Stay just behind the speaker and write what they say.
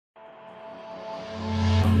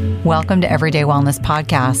Welcome to Everyday Wellness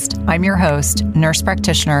Podcast. I'm your host, nurse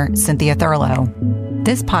practitioner Cynthia Thurlow.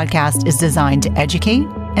 This podcast is designed to educate,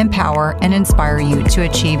 empower, and inspire you to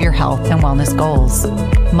achieve your health and wellness goals.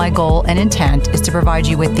 My goal and intent is to provide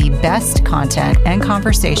you with the best content and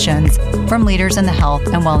conversations from leaders in the health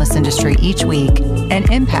and wellness industry each week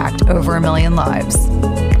and impact over 1 million lives.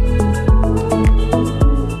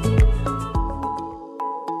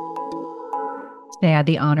 Today, I had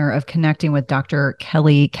the honor of connecting with Dr.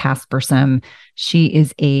 Kelly Casperson. She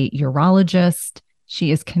is a urologist.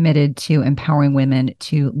 She is committed to empowering women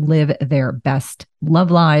to live their best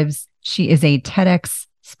love lives. She is a TEDx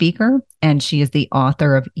speaker, and she is the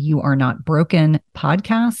author of You Are Not Broken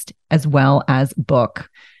podcast, as well as book.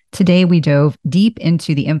 Today, we dove deep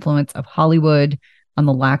into the influence of Hollywood on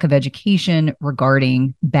the lack of education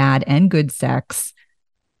regarding bad and good sex,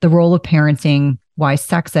 the role of parenting, why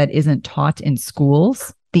sex ed isn't taught in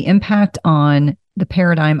schools, the impact on the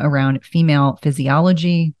paradigm around female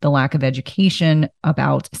physiology, the lack of education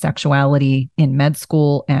about sexuality in med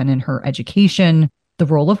school and in her education, the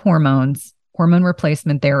role of hormones, hormone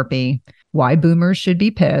replacement therapy, why boomers should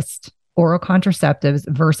be pissed, oral contraceptives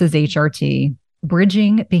versus HRT,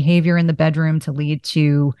 bridging behavior in the bedroom to lead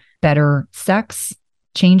to better sex,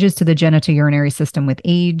 changes to the genitourinary system with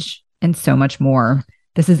age, and so much more.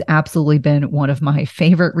 This has absolutely been one of my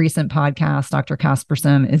favorite recent podcasts. Dr.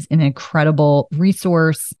 Casperson is an incredible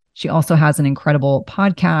resource. She also has an incredible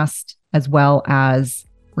podcast as well as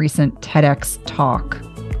recent TEDx talk.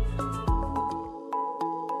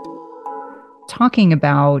 Talking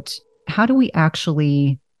about how do we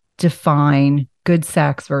actually define good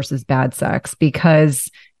sex versus bad sex?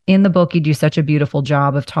 Because in the book, you do such a beautiful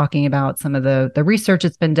job of talking about some of the research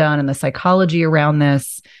that's been done and the psychology around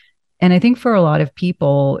this. And I think for a lot of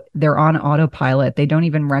people, they're on autopilot. They don't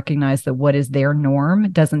even recognize that what is their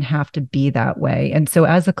norm doesn't have to be that way. And so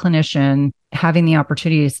as a clinician, having the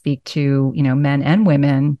opportunity to speak to, men and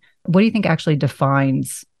women, what do you think actually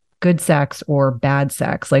defines good sex or bad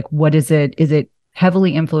sex? Like, what is it? Is it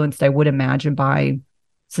heavily influenced, I would imagine, by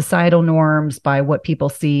societal norms, by what people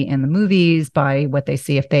see in the movies, by what they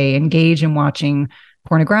see if they engage in watching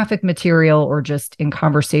pornographic material or just in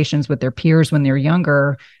conversations with their peers when they're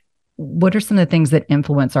younger? What are some of the things that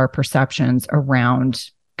influence our perceptions around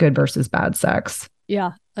good versus bad sex?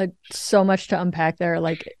 Yeah, so much to unpack there.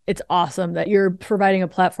 Like, it's awesome that you're providing a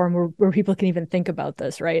platform where people can even think about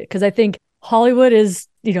this, right? Because I think Hollywood is,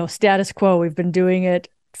 status quo. We've been doing it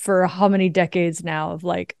for how many decades now of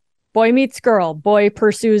like, boy meets girl, boy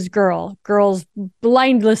pursues girl, girls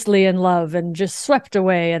blindlessly in love and just swept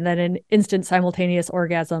away. And then an instant simultaneous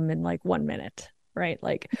orgasm in like 1 minute. Right?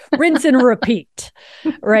 Like rinse and repeat,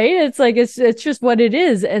 right? It's like, it's just what it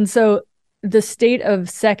is. And so the state of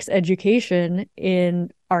sex education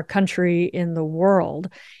in our country, in the world,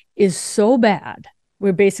 is so bad.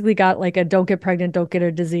 We basically got like a don't get pregnant, don't get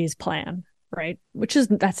a disease plan, right?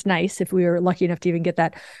 That's nice if we are lucky enough to even get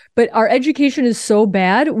that. But our education is so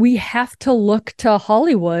bad, we have to look to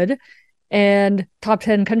Hollywood and top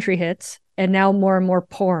 10 country hits. And now more and more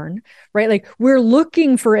porn, right? Like, we're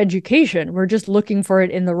looking for education. We're just looking for it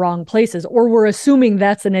in the wrong places, or we're assuming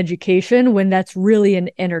that's an education when that's really an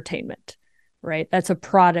entertainment, right? That's a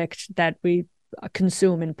product that we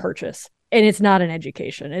consume and purchase. And it's not an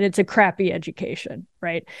education, and it's a crappy education,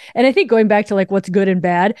 right? And I think going back to like what's good and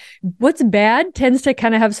bad, what's bad tends to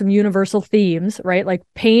kind of have some universal themes, right? Like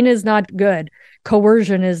pain is not good.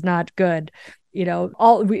 Coercion is not good.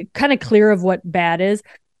 We kind of clear of what bad is.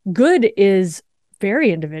 Good is very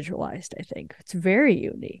individualized, I think. It's very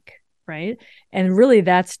unique, right? And really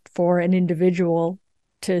that's for an individual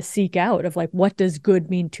to seek out of like, what does good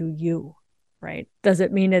mean to you, right? Does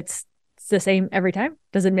it mean it's the same every time?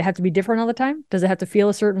 Does it have to be different all the time? Does it have to feel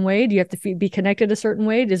a certain way? Do you have to be connected a certain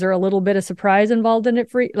way? Is there a little bit of surprise involved in it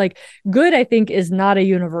for like good, I think, is not a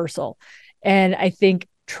universal. And I think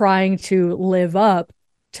trying to live up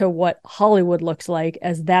to what Hollywood looks like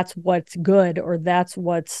as that's what's good or that's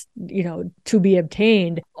what's, to be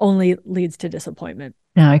obtained only leads to disappointment.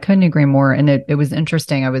 Yeah, I couldn't agree more. And it was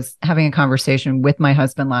interesting. I was having a conversation with my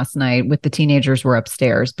husband last night with the teenagers were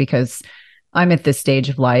upstairs because I'm at this stage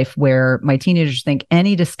of life where my teenagers think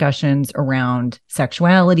any discussions around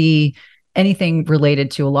sexuality, anything related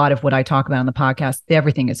to a lot of what I talk about on the podcast,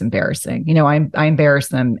 everything is embarrassing. I embarrass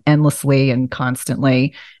them endlessly and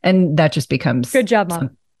constantly. And that just becomes... Good job,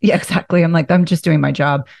 Mom. Yeah, exactly. I'm like, I'm just doing my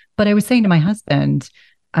job. But I was saying to my husband,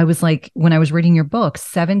 I was like, when I was reading your book,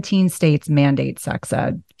 17 states mandate sex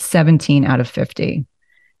ed, 17 out of 50.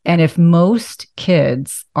 And if most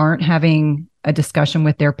kids aren't having a discussion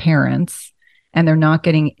with their parents and they're not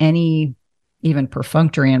getting any even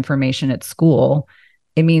perfunctory information at school,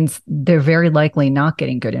 it means they're very likely not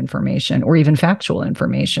getting good information or even factual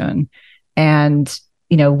information. And,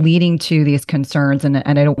 leading to these concerns. And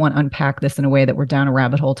I don't want to unpack this in a way that we're down a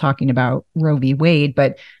rabbit hole talking about Roe v. Wade,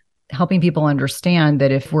 but helping people understand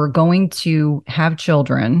that if we're going to have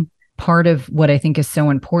children, part of what I think is so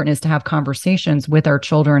important is to have conversations with our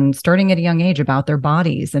children starting at a young age about their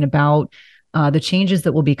bodies and about the changes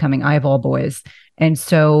that will be coming. I have all boys. And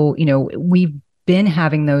so, we've been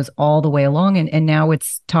having those all the way along. And now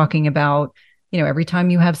it's talking about, every time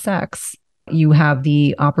you have sex, you have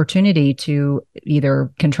the opportunity to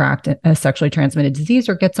either contract a sexually transmitted disease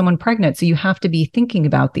or get someone pregnant. So you have to be thinking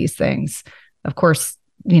about these things. Of course,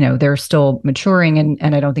 they're still maturing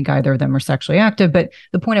and I don't think either of them are sexually active. But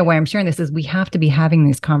the point of why I'm sharing this is we have to be having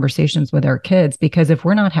these conversations with our kids, because if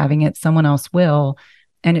we're not having it, someone else will.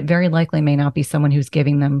 And it very likely may not be someone who's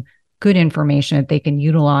giving them good information that they can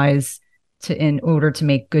utilize in order to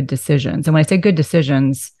make good decisions. And when I say good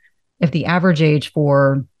decisions, if the average age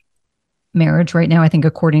for marriage right now, I think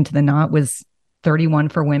according to the Knot, was 31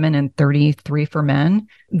 for women and 33 for men,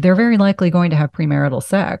 they're very likely going to have premarital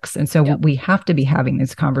sex. And so we have to be having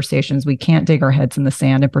these conversations. We can't dig our heads in the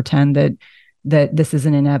sand and pretend that this is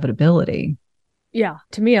an inevitability. Yeah.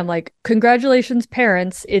 To me, I'm like, congratulations,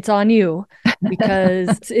 parents. It's on you,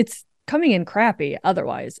 because it's coming in crappy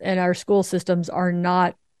otherwise. And our school systems are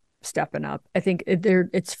not stepping up. I think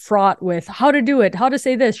it's fraught with how to do it, how to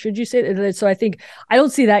say this, should you say that? So I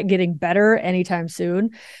don't see that getting better anytime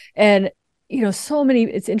soon. And, so many,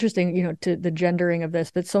 it's interesting, to the gendering of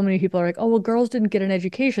this, but so many people are like, oh, well, girls didn't get an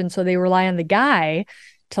education, so they rely on the guy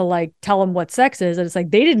to like tell them what sex is. And it's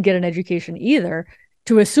like, they didn't get an education either.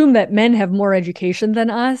 To assume that men have more education than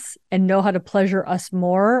us and know how to pleasure us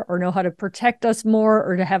more or know how to protect us more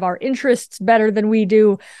or to have our interests better than we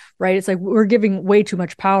do, right? It's like we're giving way too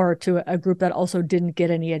much power to a group that also didn't get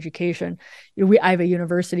any education. I have a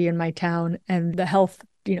university in my town, and the health,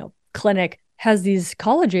 clinic has these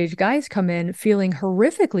college age guys come in feeling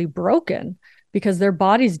horrifically broken because their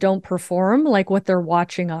bodies don't perform like what they're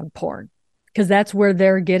watching on porn, because that's where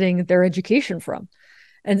they're getting their education from.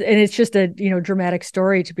 And it's just a, dramatic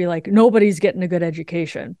story to be like, nobody's getting a good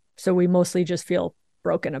education. So we mostly just feel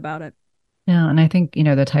broken about it. Yeah. And I think,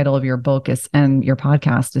 the title of your book and your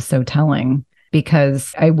podcast is so telling,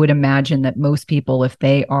 because I would imagine that most people, if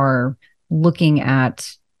they are looking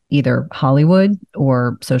at either Hollywood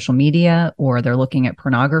or social media, or they're looking at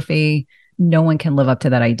pornography, no one can live up to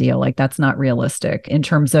that ideal. Like, that's not realistic in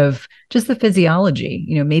terms of just the physiology.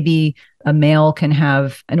 Maybe a male can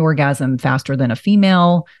have an orgasm faster than a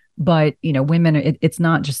female, but, women, it's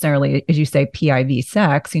not necessarily, as you say, PIV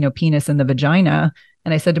sex, penis in the vagina.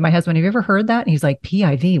 And I said to my husband, have you ever heard that? And he's like,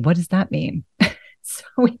 PIV, what does that mean? So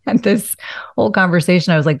we had this whole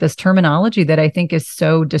conversation. I was like, this terminology that I think is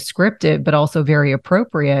so descriptive, but also very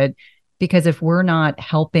appropriate, because if we're not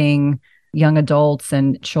helping young adults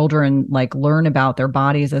and children like learn about their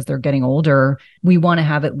bodies as they're getting older, we want to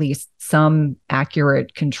have at least some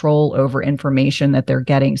accurate control over information that they're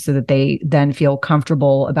getting, so that they then feel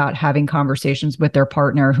comfortable about having conversations with their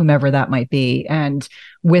partner, whomever that might be, and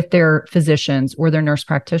with their physicians or their nurse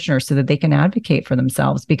practitioners, so that they can advocate for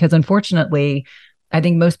themselves. Because unfortunately, I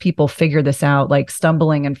think most people figure this out like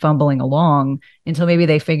stumbling and fumbling along until maybe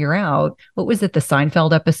they figure out, what was it, the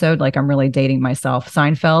Seinfeld episode? Like, I'm really dating myself.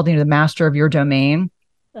 Seinfeld, the master of your domain.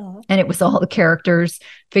 Uh-huh. And it was all the characters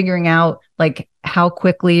figuring out like how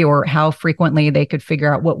quickly or how frequently they could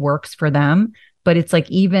figure out what works for them. But it's like,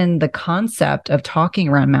 even the concept of talking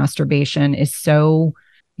around masturbation is so,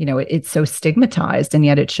 it's so stigmatized, and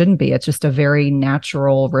yet it shouldn't be. It's just a very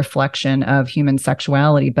natural reflection of human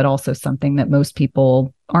sexuality, but also something that most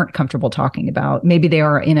people aren't comfortable talking about. Maybe they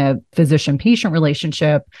are in a physician-patient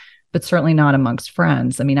relationship, but certainly not amongst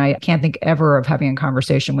friends. I mean, I can't think ever of having a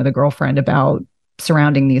conversation with a girlfriend about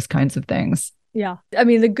surrounding these kinds of things. Yeah. I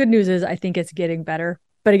mean, the good news is I think it's getting better.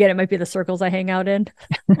 But again, it might be the circles I hang out in.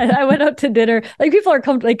 I went out to dinner. Like, people are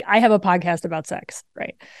like, I have a podcast about sex,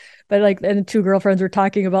 right? But like, and two girlfriends were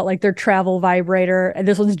talking about like their travel vibrator, and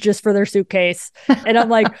this one's just for their suitcase. And I'm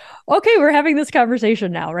like, okay, we're having this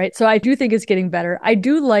conversation now, right? So I do think it's getting better. I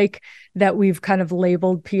do like that we've kind of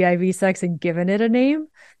labeled PIV sex and given it a name,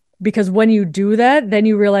 because when you do that, then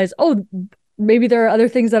you realize, oh, maybe there are other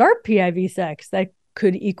things that aren't PIV sex that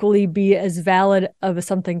could equally be as valid of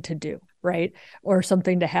something to do, right? Or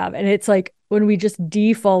something to have. And it's like, when we just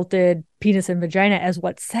defaulted penis and vagina as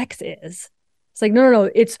what sex is, it's like, no,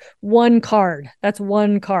 it's one card. That's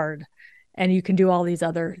one card. And you can do all these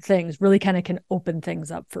other things. Really kind of can open things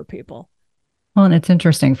up for people. Well, and it's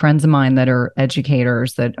interesting. Friends of mine that are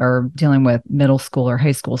educators that are dealing with middle school or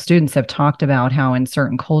high school students have talked about how in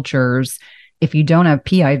certain cultures, if you don't have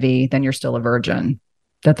PIV, then you're still a virgin.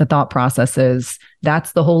 That the thought process is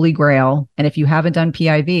that's the holy grail. And if you haven't done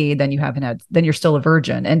PIV, then then you're still a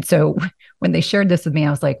virgin. And so when they shared this with me,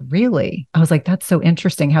 I was like, really? I was like, that's so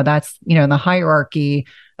interesting how that's, in the hierarchy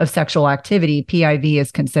of sexual activity, PIV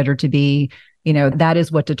is considered to be, that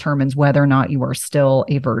is what determines whether or not you are still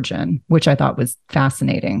a virgin, which I thought was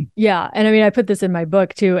fascinating. Yeah. And I mean, I put this in my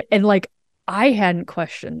book too. And like, I hadn't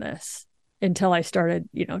questioned this until I started,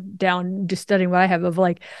 down just studying what I have of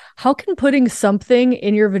like, how can putting something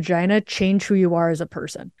in your vagina change who you are as a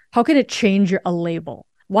person? How can it change a label?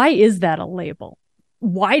 Why is that a label?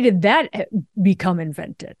 Why did that become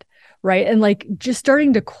invented? Right. And like just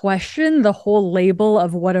starting to question the whole label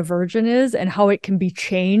of what a virgin is and how it can be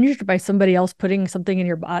changed by somebody else putting something in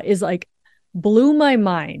your body is like blew my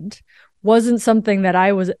mind. Wasn't something that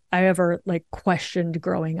I ever like questioned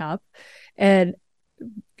growing up. And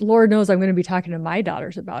Lord knows I'm going to be talking to my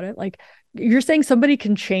daughters about it. Like, you're saying somebody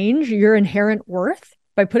can change your inherent worth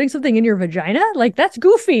by putting something in your vagina? Like, that's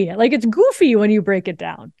goofy. Like, it's goofy when you break it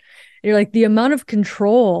down. And you're like, the amount of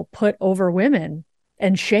control put over women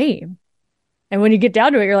and shame. And when you get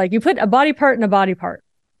down to it, you're like, you put a body part in a body part.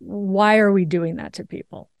 Why are we doing that to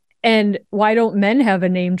people? And why don't men have a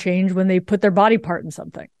name change when they put their body part in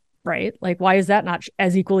something? Right? Like, why is that not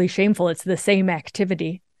as equally shameful? It's the same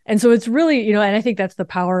activity. And so it's really, and I think that's the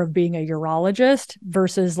power of being a urologist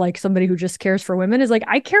versus like somebody who just cares for women is like,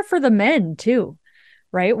 I care for the men too,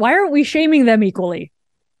 right? Why aren't we shaming them equally?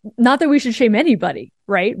 Not that we should shame anybody,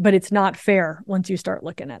 right? But it's not fair once you start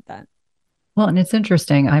looking at that. Well, and it's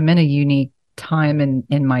interesting. I'm in a unique time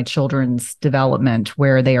in my children's development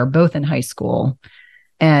where they are both in high school.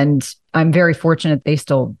 And I'm very fortunate they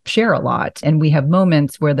still share a lot. And we have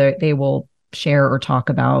moments where they will share or talk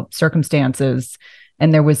about circumstances.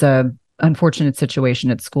 And there was a unfortunate situation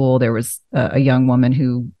at school. There was a young woman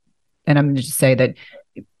who, and I'm going to just say that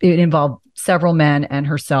it involved several men and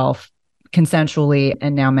herself consensually,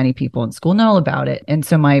 and now many people in school know all about it. And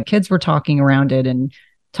so my kids were talking around it and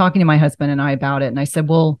talking to my husband and I about it. And I said,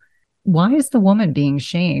 well, why is the woman being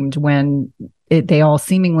shamed when they all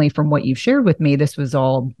seemingly, from what you've shared with me, this was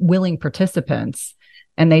all willing participants.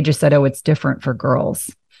 And they just said, oh, it's different for girls.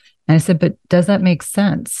 And I said, but does that make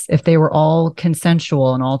sense? If they were all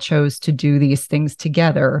consensual and all chose to do these things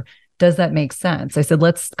together, does that make sense? I said,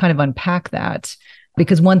 let's kind of unpack that.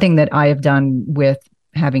 Because one thing that I have done with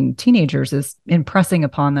having teenagers is impressing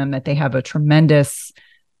upon them that they have a tremendous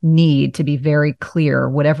need to be very clear,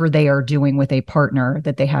 whatever they are doing with a partner,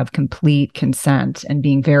 that they have complete consent and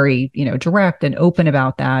being very, direct and open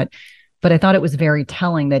about that. But I thought it was very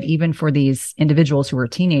telling that even for these individuals who are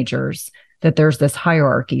teenagers, that there's this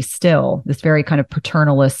hierarchy still, this very kind of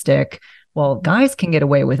paternalistic, well, guys can get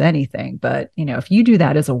away with anything, but, if you do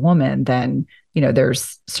that as a woman, then,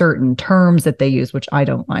 there's certain terms that they use, which I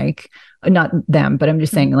don't like, not them, but I'm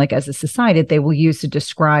just saying, like, as a society, they will use to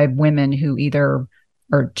describe women who either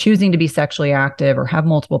are choosing to be sexually active or have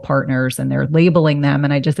multiple partners, and they're labeling them.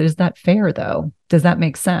 And I just, is that fair though? Does that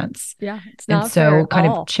make sense? Yeah, it's not and so fair kind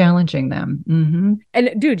of challenging them. Mm-hmm.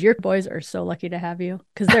 And dude, your boys are so lucky to have you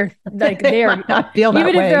because they're like, they are, feel even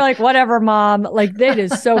if way. they're like, whatever, mom, like they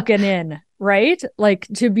just soaking in, right? Like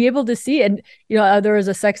to be able to see. And, there was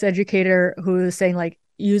a sex educator who was saying like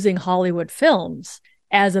using Hollywood films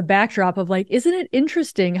as a backdrop of like, isn't it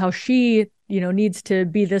interesting how she, needs to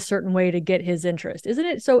be this certain way to get his interest? Isn't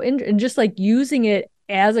it so and just like using it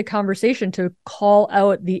as a conversation to call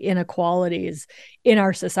out the inequalities in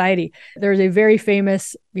our society. There's a very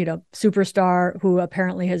famous, superstar who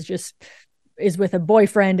apparently is with a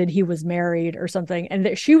boyfriend and he was married or something.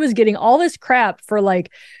 And she was getting all this crap for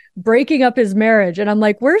like breaking up his marriage. And I'm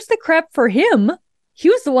like, where's the crap for him? He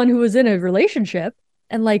was the one who was in a relationship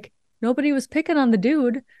and like nobody was picking on the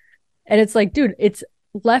dude. And it's like, dude, it's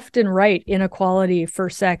left and right inequality for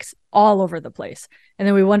sex all over the place. And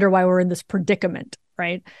then we wonder why we're in this predicament,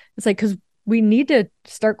 right? It's like, because we need to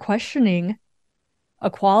start questioning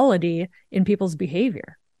equality in people's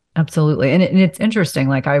behavior. Absolutely. And it's interesting.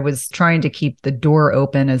 Like I was trying to keep the door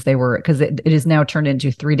open as they were, because it is now turned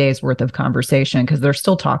into 3 days worth of conversation because they're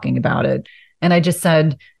still talking about it. And I just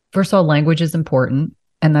said, first of all, language is important.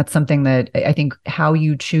 And that's something that I think how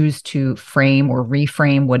you choose to frame or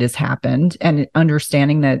reframe what has happened, and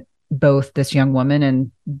understanding that both this young woman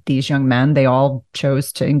and these young men, they all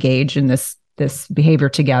chose to engage in this behavior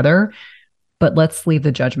together. But let's leave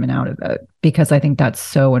the judgment out of it, because I think that's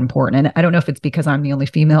so important. And I don't know if it's because I'm the only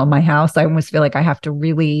female in my house. I almost feel like I have to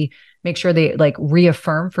really make sure they like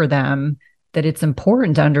reaffirm for them that it's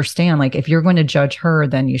important to understand, like, if you're going to judge her,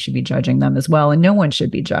 then you should be judging them as well. And no one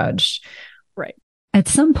should be judged. Right. At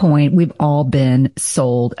some point, we've all been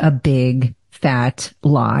sold a big, fat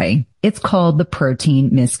lie. It's called the protein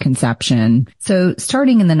misconception. So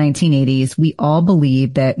starting in the 1980s, we all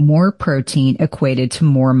believed that more protein equated to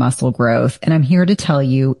more muscle growth. And I'm here to tell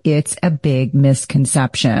you it's a big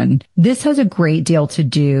misconception. This has a great deal to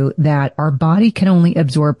do that our body can only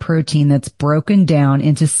absorb protein that's broken down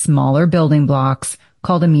into smaller building blocks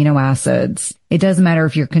called amino acids. It doesn't matter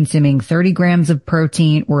if you're consuming 30 grams of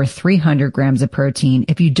protein or 300 grams of protein.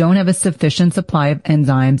 If you don't have a sufficient supply of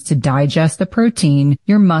enzymes to digest the protein,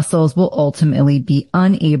 your muscles will ultimately be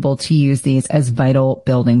unable to use these as vital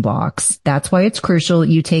building blocks. That's why it's crucial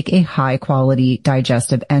you take a high quality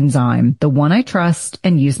digestive enzyme. The one I trust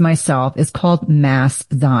and use myself is called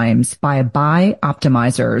Masszymes by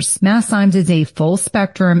Optimizers. Masszymes is a full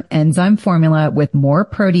spectrum enzyme formula with more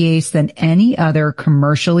protease than any other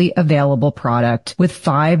commercially available product, with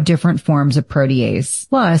 5 different forms of protease.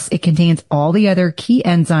 Plus, it contains all the other key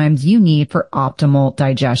enzymes you need for optimal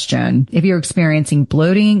digestion. If you're experiencing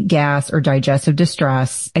bloating, gas, or digestive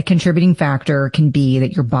distress, a contributing factor can be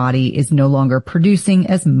that your body is no longer producing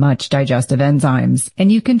as much digestive enzymes.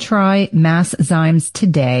 And you can try Masszymes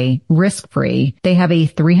today, risk-free. They have a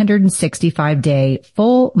 365-day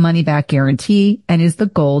full money-back guarantee and is the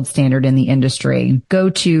gold standard in the industry.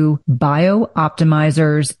 Go to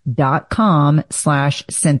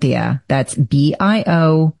bioptimizers.com/Cynthia. That's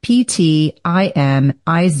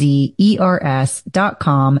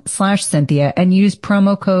bioptimizers.com/Cynthia and use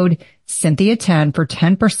promo code Cynthia10 for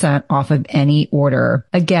 10% off of any order.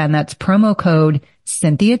 Again, that's promo code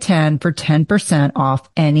Cynthia10 for 10% off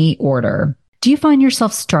any order. Do you find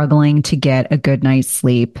yourself struggling to get a good night's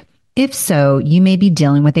sleep? If so, you may be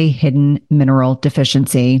dealing with a hidden mineral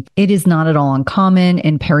deficiency. It is not at all uncommon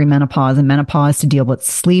in perimenopause and menopause to deal with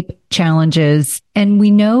sleep challenges. And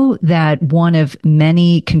we know that one of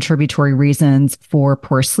many contributory reasons for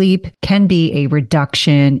poor sleep can be a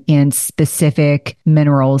reduction in specific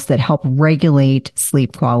minerals that help regulate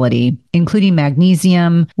sleep quality, including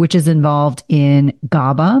magnesium, which is involved in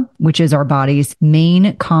GABA, which is our body's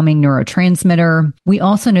main calming neurotransmitter. We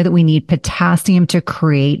also know that we need potassium to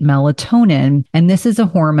create melatonin. And this is a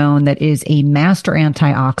hormone that is a master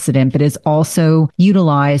antioxidant, but is also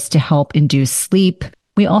utilized to help induce sleep.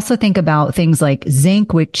 We also think about things like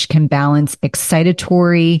zinc, which can balance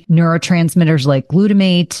excitatory neurotransmitters like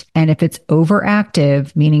glutamate. And if it's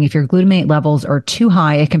overactive, meaning if your glutamate levels are too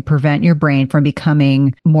high, it can prevent your brain from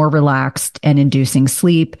becoming more relaxed and inducing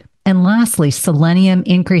sleep. And lastly, selenium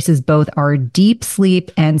increases both our deep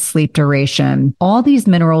sleep and sleep duration. All these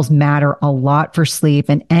minerals matter a lot for sleep,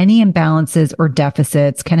 and any imbalances or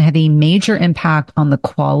deficits can have a major impact on the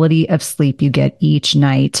quality of sleep you get each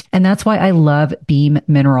night. And that's why I love Beam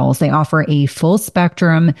Minerals. They offer a full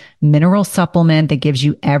spectrum mineral supplement that gives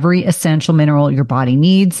you every essential mineral your body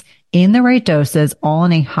needs in the right doses, all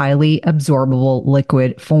in a highly absorbable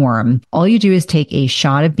liquid form. All you do is take a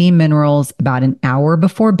shot of Beam Minerals about an hour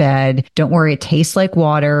before bed. Don't worry, it tastes like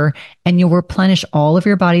water, and you'll replenish all of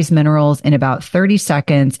your body's minerals in about 30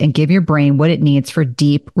 seconds and give your brain what it needs for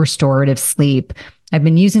deep restorative sleep. I've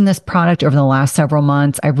been using this product over the last several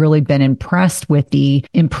months. I've really been impressed with the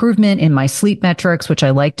improvement in my sleep metrics, which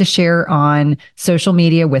I like to share on social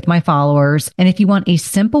media with my followers. And if you want a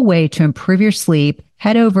simple way to improve your sleep,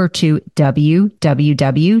 head over to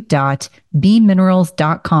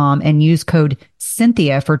www.beamminerals.com and use code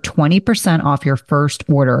Cynthia for 20% off your first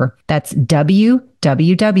order. That's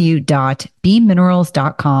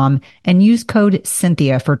www.beamminerals.com and use code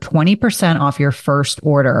Cynthia for 20% off your first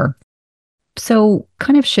order. So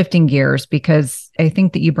kind of shifting gears, because I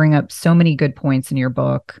think that you bring up so many good points in your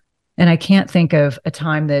book. And I can't think of a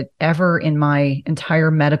time that ever in my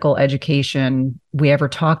entire medical education we ever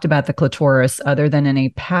talked about the clitoris other than in a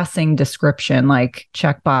passing description, like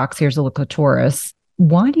checkbox, here's a clitoris.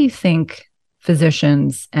 Why do you think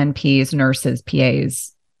physicians, NPs, nurses,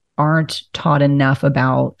 PAs aren't taught enough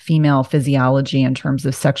about female physiology in terms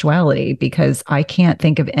of sexuality? Because I can't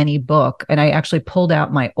think of any book. And I actually pulled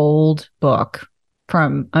out my old book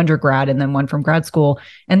from undergrad and then one from grad school.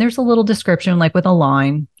 And there's a little description, like with a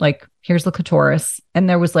line, like, here's the clitoris. And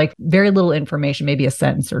there was like very little information, maybe a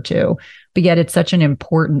sentence or two, but yet it's such an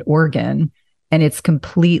important organ and it's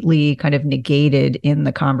completely kind of negated in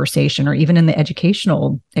the conversation or even in the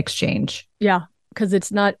educational exchange. Yeah, because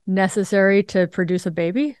it's not necessary to produce a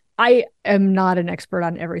baby. I am not an expert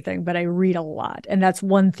on everything, but I read a lot. And that's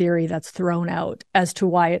one theory that's thrown out as to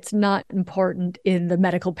why it's not important in the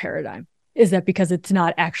medical paradigm. Is that because it's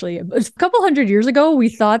not actually a couple hundred years ago, we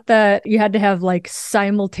thought that you had to have like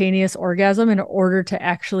simultaneous orgasm in order to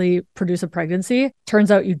actually produce a pregnancy. Turns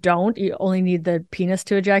out you don't. You only need the penis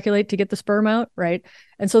to ejaculate to get the sperm out, right?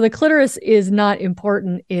 And so the clitoris is not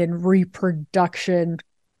important in reproduction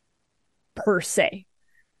per se.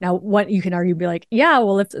 Now, what you can argue, be like, yeah,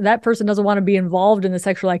 well, if that person doesn't want to be involved in the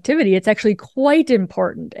sexual activity, it's actually quite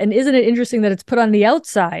important. And isn't it interesting that it's put on the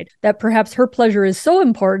outside that perhaps her pleasure is so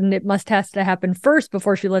important, it has to happen first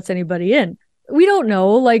before she lets anybody in? We don't know.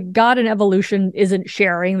 Like, God and evolution isn't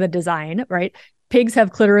sharing the design, right? Pigs have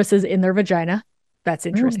clitorises in their vagina. That's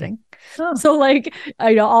interesting. Oh. So, like,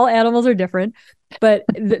 I know all animals are different, but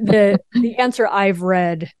the answer I've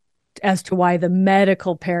read as to why the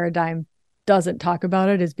medical paradigm doesn't talk about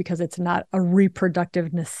it is because it's not a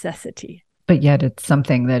reproductive necessity. But yet it's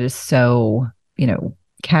something that is so,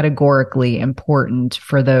 categorically important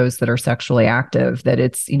for those that are sexually active, that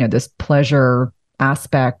it's, this pleasure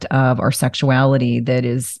aspect of our sexuality that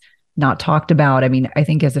is not talked about. I mean, I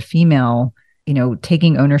think as a female,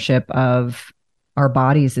 taking ownership of our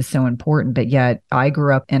bodies is so important. But yet I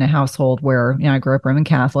grew up in a household where, I grew up Roman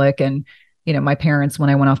Catholic, and my parents, when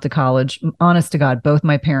I went off to college, honest to God, both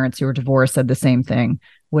my parents who were divorced said the same thing.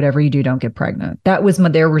 Whatever you do, don't get pregnant. That was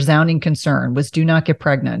their resounding concern, was do not get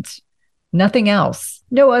pregnant. Nothing else.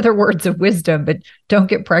 No other words of wisdom, but don't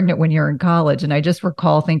get pregnant when you're in college. And I just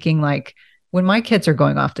recall thinking, like, when my kids are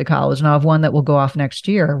going off to college, and I'll have one that will go off next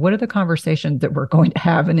year, what are the conversations that we're going to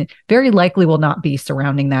have? And it very likely will not be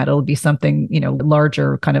surrounding that. It'll be something,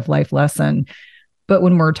 larger kind of life lesson. But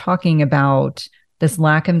when we're talking about this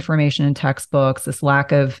lack of information in textbooks, this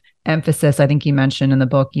lack of emphasis, I think you mentioned in the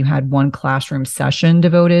book, you had one classroom session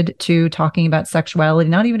devoted to talking about sexuality,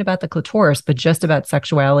 not even about the clitoris, but just about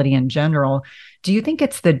sexuality in general. Do you think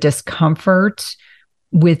it's the discomfort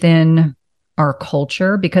within our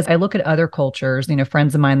culture? Because I look at other cultures,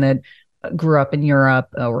 friends of mine that grew up in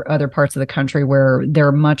Europe or other parts of the country where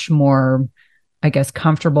they're much more, I guess,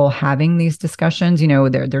 comfortable having these discussions.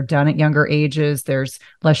 They're done at younger ages. There's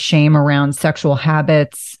less shame around sexual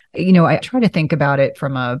habits. I try to think about it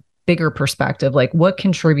from a bigger perspective, like what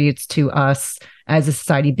contributes to us as a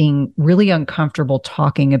society being really uncomfortable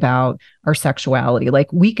talking about our sexuality.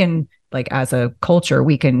 Like we can, like as a culture,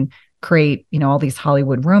 we can create, all these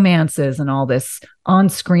Hollywood romances and all this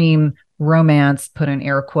on-screen romance, put in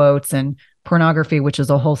air quotes, and pornography, which is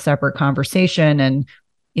a whole separate conversation, and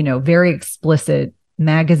very explicit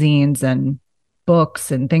magazines and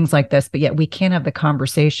books and things like this, but yet we can't have the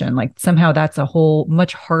conversation. Like somehow that's a whole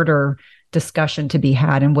much harder discussion to be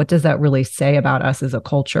had. And what does that really say about us as a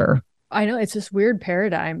culture? I know it's this weird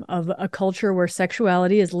paradigm of a culture where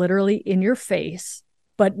sexuality is literally in your face,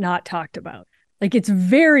 but not talked about. Like, it's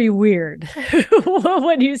very weird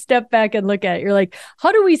when you step back and look at it. You're like,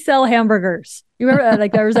 how do we sell hamburgers? You remember that?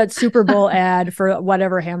 Like, there was that Super Bowl ad for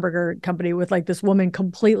whatever hamburger company with like this woman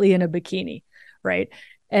completely in a bikini, right?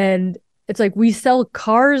 And it's like, we sell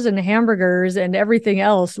cars and hamburgers and everything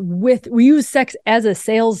else we use sex as a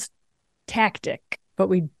sales tactic, but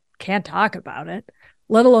we can't talk about it,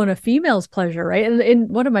 let alone a female's pleasure, right? And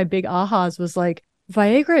one of my big ahas was like,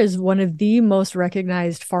 Viagra is one of the most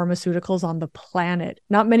recognized pharmaceuticals on the planet.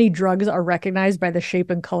 Not many drugs are recognized by the shape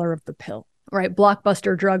and color of the pill, right?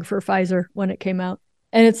 Blockbuster drug for Pfizer when it came out.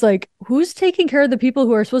 And it's like, who's taking care of the people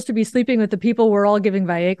who are supposed to be sleeping with the people we're all giving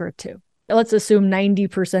Viagra to? Let's assume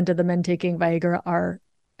 90% of the men taking Viagra are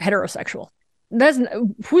heterosexual.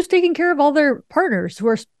 Who's taking care of all their partners who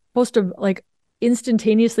are supposed to like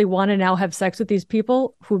instantaneously want to now have sex with these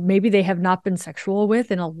people who maybe they have not been sexual with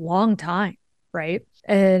in a long time? Right.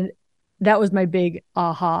 And that was my big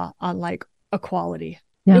aha on like equality.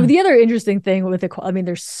 Yeah. The other interesting thing with equality, I mean,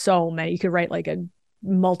 there's so many, you could write like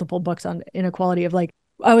multiple books on inequality of like,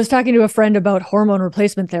 I was talking to a friend about hormone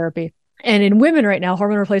replacement therapy. And in women right now,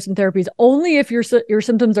 hormone replacement therapy is only if your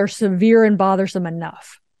symptoms are severe and bothersome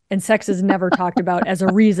enough. And sex is never talked about as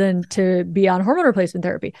a reason to be on hormone replacement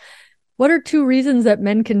therapy. What are two reasons that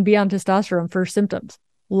men can be on testosterone for symptoms?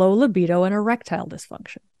 Low libido and erectile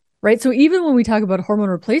dysfunction. Right. So even when we talk about hormone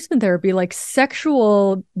replacement therapy, like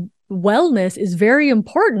sexual wellness is very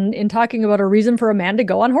important in talking about a reason for a man to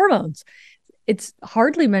go on hormones. It's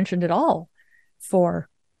hardly mentioned at all for,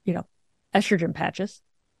 estrogen patches.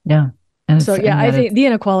 Yeah. And so, yeah, I think the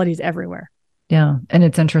inequality is everywhere. Yeah. And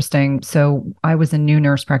it's interesting. So I was a new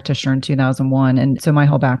nurse practitioner in 2001. And so my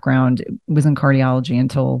whole background was in cardiology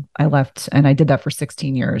until I left. And I did that for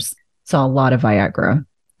 16 years. Saw a lot of Viagra.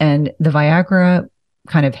 And the Viagra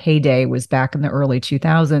kind of heyday was back in the early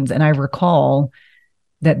 2000s. And I recall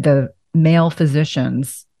that the male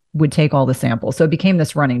physicians would take all the samples. So it became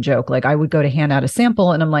this running joke. Like I would go to hand out a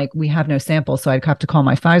sample and I'm like, we have no samples. So I'd have to call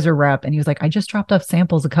my Pfizer rep. And he was like, I just dropped off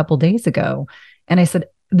samples a couple days ago. And I said,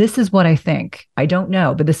 this is what I think. I don't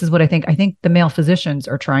know, but this is what I think. I think the male physicians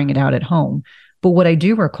are trying it out at home. But what I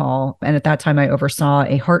do recall, and at that time I oversaw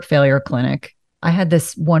a heart failure clinic. I had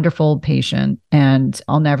this wonderful patient, and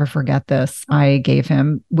I'll never forget this. I gave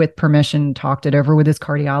him, with permission, talked it over with his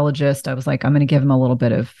cardiologist. I was like, I'm going to give him a little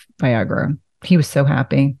bit of Viagra. He was so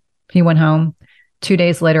happy. He went home. 2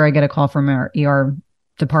 days later, I get a call from our ER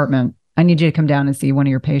department. I need you to come down and see one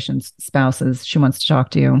of your patient's spouses. She wants to talk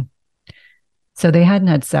to you. So they hadn't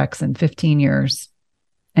had sex in 15 years.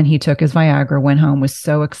 And he took his Viagra, went home, was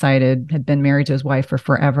so excited, had been married to his wife for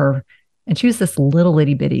forever. And she was this little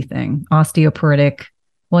itty bitty thing, osteoporotic.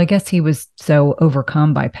 Well, I guess he was so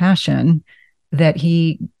overcome by passion that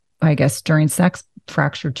he, I guess, during sex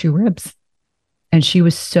fractured 2 ribs. And she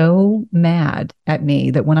was so mad at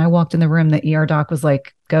me that when I walked in the room, the ER doc was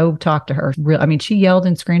like, go talk to her. I mean, she yelled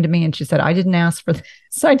and screamed at me and she said, I didn't ask for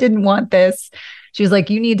this. I didn't want this. She was like,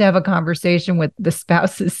 you need to have a conversation with the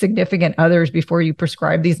spouse's significant others before you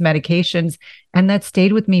prescribe these medications. And that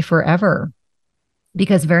stayed with me forever,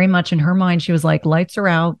 because very much in her mind, she was like, lights are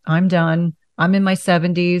out. I'm done. I'm in my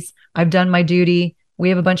 70s. I've done my duty. We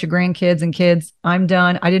have a bunch of grandkids and kids. I'm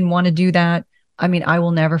done. I didn't want to do that. I mean, I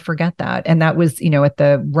will never forget that. And that was,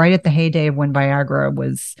 right at the heyday of when Viagra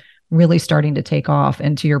was really starting to take off.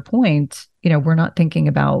 And to your point, we're not thinking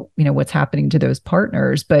about, what's happening to those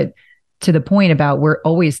partners, but to the point about we're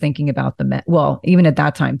always thinking about the men. Well, even at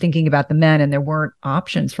that time, thinking about the men, and there weren't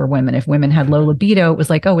options for women. If women had low libido, it was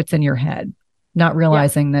like, oh, it's in your head, not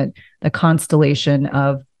realizing that the constellation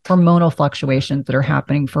of hormonal fluctuations that are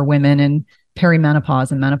happening for women and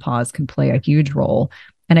perimenopause and menopause can play a huge role.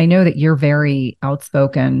 And I know that you're very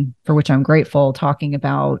outspoken, for which I'm grateful, talking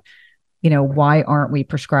about, why aren't we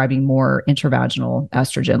prescribing more intravaginal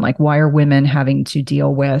estrogen? Like, why are women having to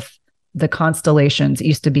deal with the constellations? It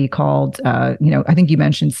used to be called, I think you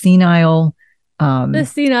mentioned senile. The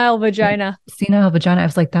senile vagina. Senile vagina. I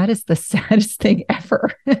was like, that is the saddest thing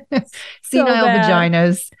ever. Senile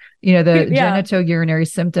vaginas, the genitourinary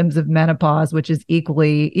symptoms of menopause, which is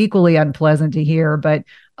equally unpleasant to hear. But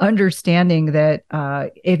understanding that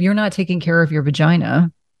if you're not taking care of your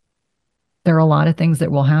vagina, there are a lot of things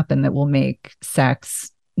that will happen that will make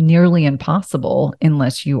sex nearly impossible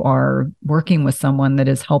unless you are working with someone that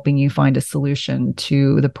is helping you find a solution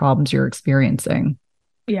to the problems you're experiencing.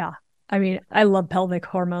 Yeah. I mean, I love pelvic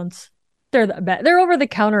hormones. They're the best. They're over the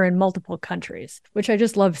counter in multiple countries, which I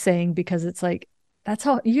just love saying, because it's like, that's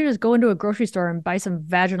how you just go into a grocery store and buy some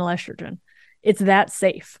vaginal estrogen. It's that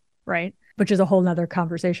safe, right? Which is a whole nother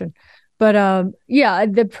conversation. But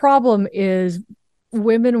the problem is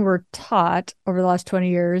women were taught over the last 20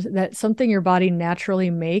 years that something your body naturally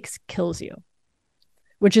makes kills you,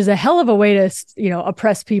 which is a hell of a way to,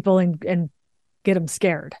 oppress people and get them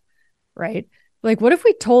scared, right? Like, what if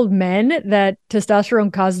we told men that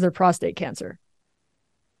testosterone causes their prostate cancer?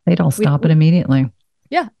 They'd all stop it immediately.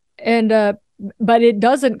 Yeah. And, but it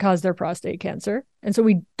doesn't cause their prostate cancer. And so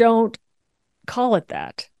we don't call it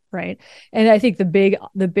that. Right. And I think the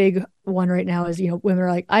big one right now is, women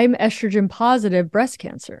are like, I'm estrogen positive breast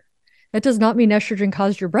cancer. That does not mean estrogen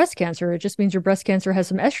caused your breast cancer. It just means your breast cancer has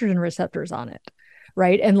some estrogen receptors on it.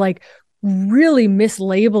 Right. And like really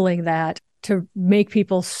mislabeling that to make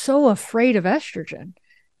people so afraid of estrogen.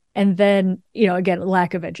 And then, again,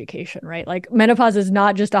 lack of education, right? Like menopause is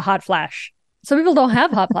not just a hot flash. Some people don't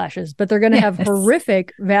have hot flashes, but they're going to have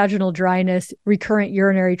horrific vaginal dryness, recurrent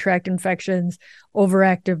urinary tract infections,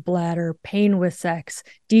 overactive bladder, pain with sex,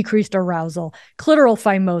 decreased arousal, clitoral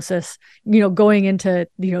phimosis, going into,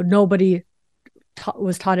 nobody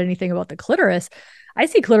was taught anything about the clitoris. I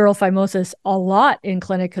see clitoral phimosis a lot in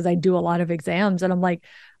clinic because I do a lot of exams, and I'm like,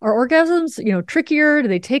 are orgasms, trickier? Do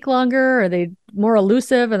they take longer? Are they more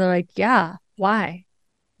elusive? And they're like, yeah, why?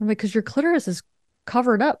 I'm like, because your clitoris is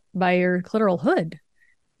covered up by your clitoral hood,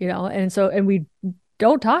 and we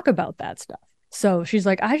don't talk about that stuff. So she's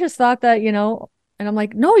like, I just thought that, and I'm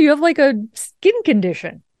like, no, you have like a skin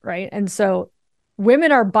condition, right? And so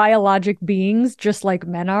women are biologic beings just like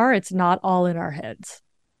men are. It's not all in our heads.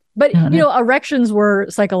 But, erections were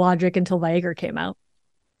psychologic until Viagra came out.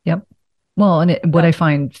 Yep. Well, and what I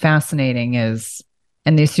find fascinating is,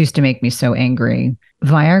 and this used to make me so angry,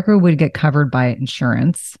 Viagra would get covered by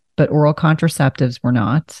insurance, but oral contraceptives were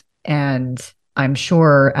not. And I'm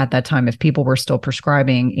sure at that time, if people were still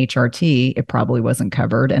prescribing HRT, it probably wasn't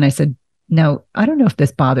covered. And I said, no, I don't know if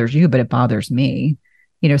this bothers you, but it bothers me.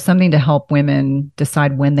 Something to help women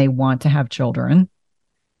decide when they want to have children.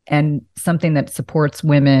 and something that supports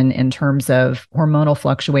women in terms of hormonal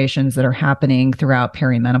fluctuations that are happening throughout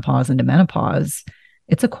perimenopause into menopause.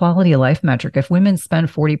 It's a quality of life metric. If women spend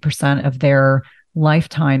 40% of their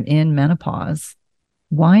lifetime in menopause,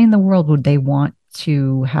 why in the world would they want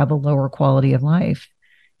to have a lower quality of life?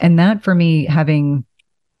 And that, for me, having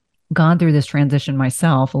gone through this transition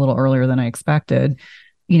myself a little earlier than I expected,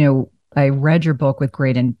 I read your book with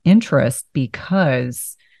great interest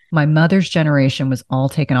because my mother's generation was all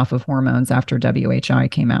taken off of hormones after WHI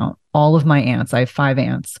came out. All of my aunts, I have 5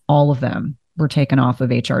 aunts, all of them were taken off of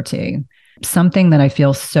HRT. Something that I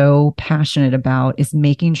feel so passionate about is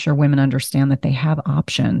making sure women understand that they have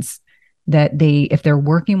options, that if they're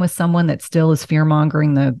working with someone that still is fear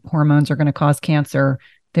mongering the hormones are going to cause cancer,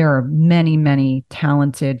 there are many, many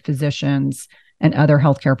talented physicians and other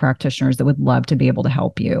healthcare practitioners that would love to be able to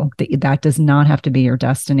help you. That does not have to be your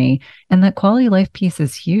destiny. And that quality of life piece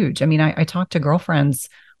is huge. I mean, I talk to girlfriends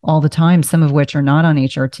all the time, some of which are not on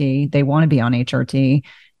HRT. They want to be on HRT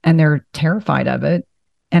and they're terrified of it.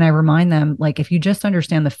 And I remind them, like, if you just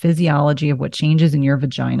understand the physiology of what changes in your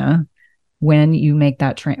vagina when you make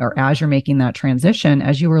that or as you're making that transition,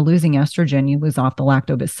 as you are losing estrogen, you lose off the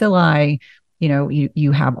lactobacilli,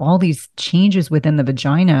 you have all these changes within the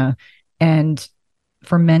vagina. And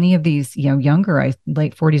for many of these, younger,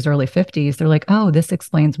 late 40s, early 50s, they're like, oh, this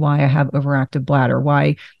explains why I have overactive bladder,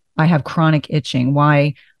 why I have chronic itching,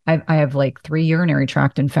 why I have like 3 urinary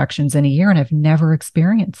tract infections in a year, and I've never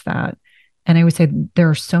experienced that. And I would say there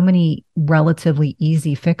are so many relatively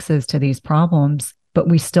easy fixes to these problems, but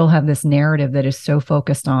we still have this narrative that is so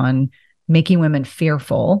focused on making women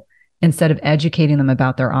fearful instead of educating them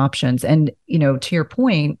about their options. And, to your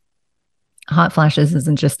point, hot flashes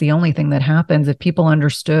isn't just the only thing that happens. If people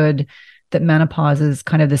understood that menopause is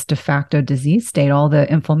kind of this de facto disease state, all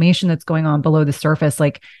the inflammation that's going on below the surface,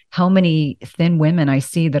 like how many thin women I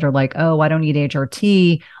see that are like, oh, I don't need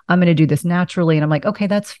HRT, I'm going to do this naturally. And I'm like, okay,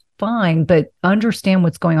 that's fine, but understand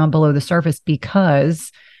what's going on below the surface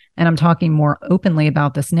because, and I'm talking more openly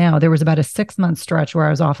about this now, there was about a 6-month stretch where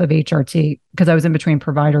I was off of HRT because I was in between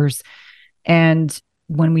providers. And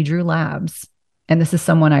when we drew labs, and this is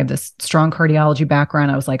someone, I have this strong cardiology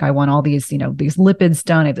background. I was like, I want all these, these lipids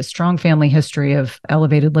done. I have a strong family history of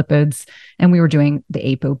elevated lipids. And we were doing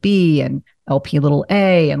the ApoB and LP little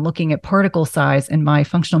a and looking at particle size. And my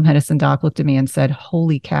functional medicine doc looked at me and said,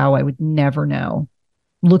 holy cow, I would never know.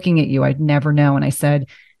 Looking at you, I'd never know. And I said,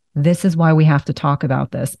 this is why we have to talk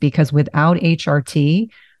about this, because without HRT,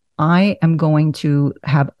 I am going to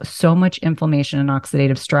have so much inflammation and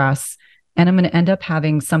oxidative stress, and I'm going to end up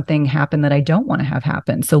having something happen that I don't want to have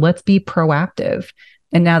happen. So let's be proactive.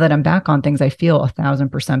 And now that I'm back on things, I feel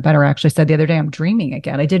 1,000% better. I actually said the other day, I'm dreaming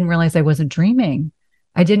again. I didn't realize I wasn't dreaming.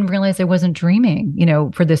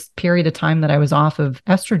 For this period of time that I was off of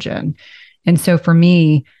estrogen. And so for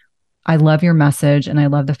me, I love your message. And I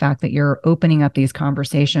love the fact that you're opening up these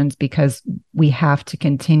conversations, because we have to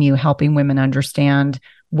continue helping women understand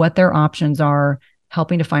what their options are,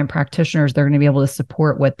 helping to find practitioners that are going to be able to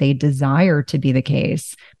support what they desire to be the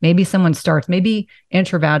case. Maybe someone starts, maybe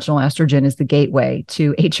intravaginal estrogen is the gateway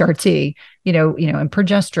to HRT, and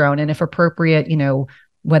progesterone. And if appropriate,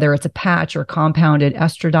 whether it's a patch or compounded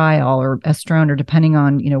estradiol or estrone, or depending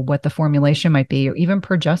on, what the formulation might be, or even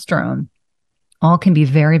progesterone, all can be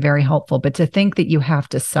very, very helpful. But to think that you have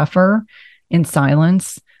to suffer in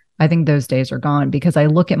silence, I think those days are gone, because I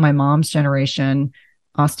look at my mom's generation,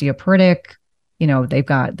 osteoporotic, they've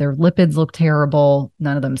got their lipids look terrible.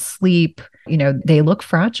 None of them sleep. They look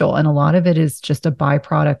fragile. And a lot of it is just a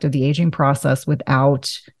byproduct of the aging process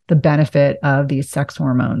without the benefit of these sex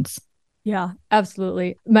hormones. Yeah,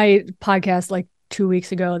 absolutely. My podcast like 2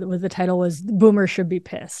 weeks ago, the title was Boomers Should Be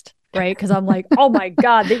Pissed, right? Because I'm like, oh my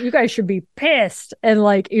God, you guys should be pissed. And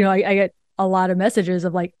like, I get a lot of messages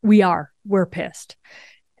of like, we're pissed.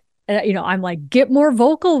 And, I'm like, get more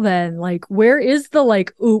vocal then. Like, where is the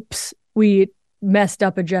like, oops, we messed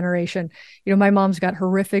up a generation. My mom's got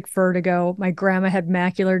horrific vertigo. My grandma had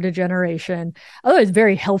macular degeneration. Otherwise,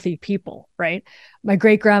 very healthy people, right? My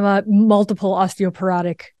great grandma, multiple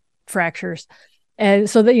osteoporotic fractures. And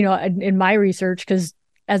so that, in my research, because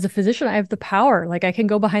as a physician, I have the power, like I can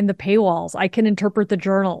go behind the paywalls. I can interpret the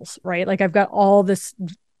journals, right? Like I've got all this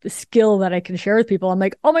skill that I can share with people. I'm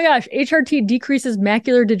like, oh my gosh, HRT decreases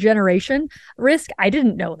macular degeneration risk. I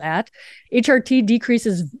didn't know that. HRT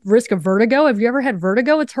decreases risk of vertigo. Have you ever had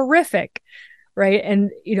vertigo? It's horrific, right? And,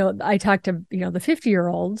 I talk to, the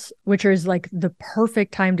 50-year-olds, which is like the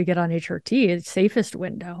perfect time to get on HRT. It's safest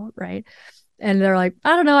window, right? And they're like,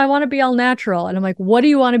 I don't know, I want to be all natural. And I'm like, what do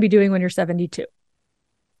you want to be doing when you're 72?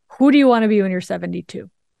 Who do you want to be when you're 72?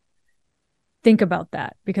 think about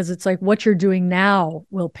that, because it's like what you're doing now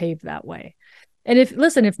will pave that way. And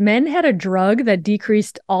if men had a drug that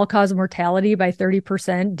decreased all-cause mortality by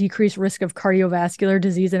 30%, decreased risk of cardiovascular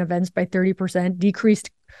disease and events by 30%, decreased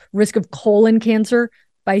risk of colon cancer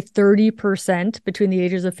by 30% between the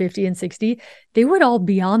ages of 50 and 60, they would all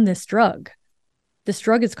be on this drug. This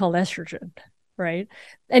drug is called estrogen, right?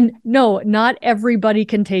 And no, not everybody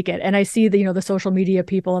can take it. And I see the social media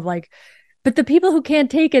people of like, but the people who can't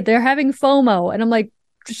take it, they're having FOMO. And I'm like,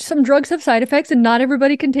 some drugs have side effects and not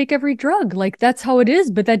everybody can take every drug. Like, that's how it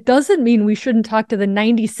is. But that doesn't mean we shouldn't talk to the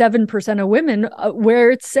 97% of women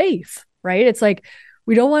where it's safe, right? It's like,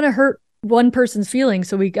 we don't want to hurt one person's feelings,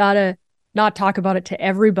 so we got to not talk about it to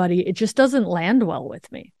everybody. It just doesn't land well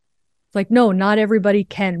with me. It's like, no, not everybody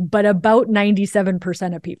can, but about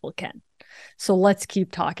 97% of people can. So let's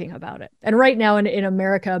keep talking about it. And right now in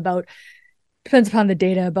America, depends upon the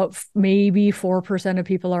data, about maybe 4% of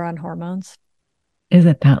people are on hormones. Is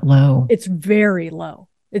it that low? It's very low.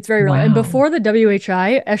 It's very low. And before the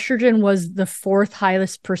WHI, estrogen was the fourth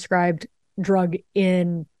highest prescribed drug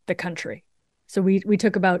in the country. So we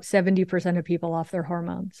took about 70% of people off their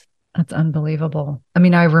hormones. That's unbelievable. I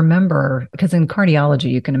mean, I remember, because in cardiology,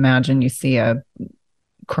 you can imagine you see a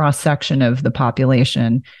cross section of the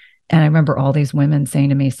population. And I remember all these women saying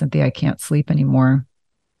to me, Cynthia, I can't sleep anymore.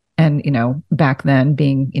 And, back then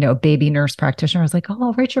being, a baby nurse practitioner, I was like, oh,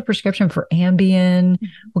 I'll write your prescription for Ambien.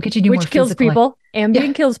 We'll get you to do more Which kills people.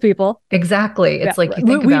 Ambien kills people. Exactly. It's like, you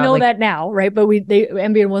think we about, know that now, right? But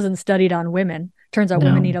Ambien wasn't studied on women. Turns out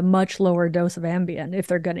women need a much lower dose of Ambien if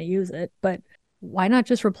they're going to use it. But why not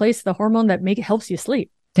just replace the hormone that helps you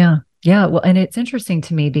sleep? Yeah. Yeah. Well, and it's interesting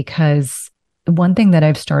to me because one thing that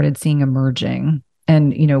I've started seeing emerging,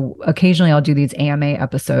 and, occasionally I'll do these AMA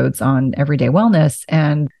episodes on everyday wellness,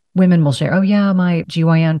 and women will share, oh yeah, my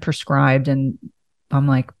GYN prescribed. And I'm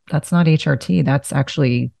like, that's not HRT. That's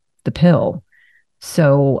actually the pill.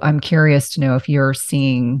 So I'm curious to know if you're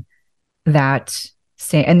seeing that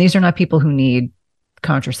same, and these are not people who need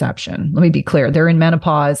contraception. Let me be clear. They're in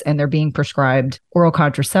menopause and they're being prescribed oral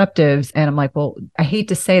contraceptives. And I'm like, well, I hate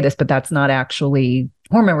to say this, but that's not actually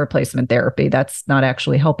hormone replacement therapy. That's not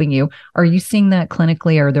actually helping you. Are you seeing that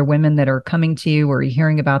clinically? Are there women that are coming to you, or are you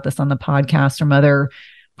hearing about this on the podcast from other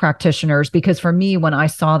practitioners? Because for me, when I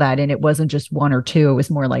saw that, and it wasn't just one or two, it was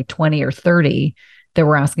more like 20 or 30 that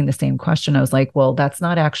were asking the same question. I was like, well, that's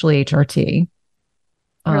not actually HRT.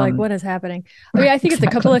 You're like, what is happening? I mean, I think it's a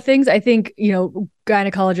couple of things. I think,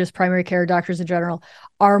 gynecologists, primary care doctors in general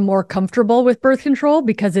are more comfortable with birth control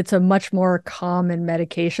because it's a much more common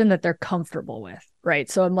medication that they're comfortable with, right?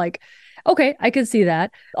 So I'm like, okay, I can see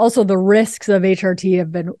that. Also, the risks of HRT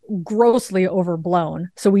have been grossly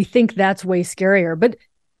overblown. So we think that's way scarier. But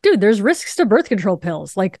dude, there's risks to birth control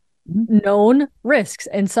pills, like known risks.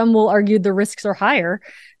 And some will argue the risks are higher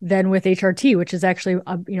than with HRT, which is actually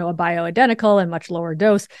a bioidentical and much lower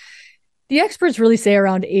dose. The experts really say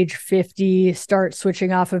around age 50, start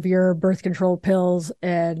switching off of your birth control pills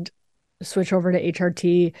and switch over to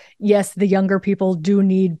HRT. Yes, the younger people do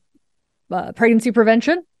need pregnancy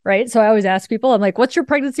prevention, right? So I always ask people, I'm like, what's your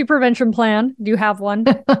pregnancy prevention plan? Do you have one?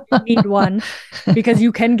 You need one, because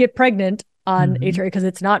you can get pregnant on HRT because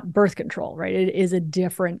it's not birth control, right? It is a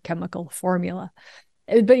different chemical formula.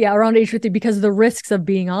 But yeah, around age 50, because the risks of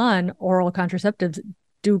being on oral contraceptives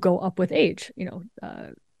do go up with age,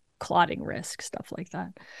 clotting risk, stuff like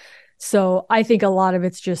that. So I think a lot of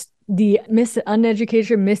it's just the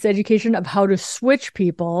miseducation of how to switch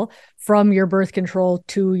people from your birth control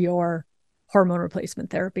to your hormone replacement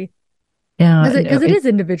therapy. Yeah. Because it is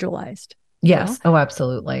individualized. Yes. Oh,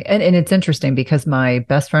 absolutely. And it's interesting because my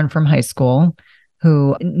best friend from high school,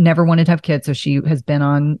 who never wanted to have kids, so she has been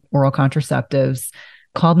on oral contraceptives,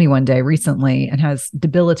 called me one day recently and has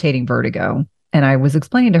debilitating vertigo. And I was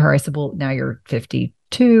explaining to her, I said, well, now you're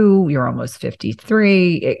 52, you're almost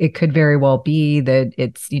 53. It could very well be that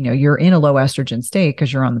it's, you're in a low estrogen state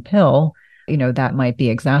because you're on the pill, that might be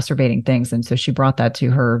exacerbating things. And so she brought that to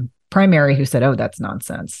her primary, who said, oh, that's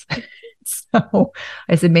nonsense. So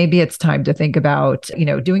I said, maybe it's time to think about,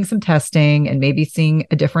 doing some testing and maybe seeing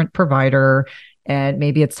a different provider. And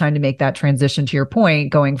maybe it's time to make that transition, to your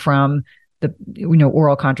point, going from the,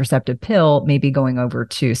 oral contraceptive pill, maybe going over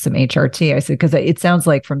to some HRT. I said, because it sounds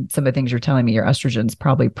like from some of the things you're telling me, your estrogen's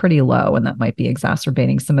probably pretty low, and that might be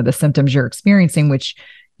exacerbating some of the symptoms you're experiencing, which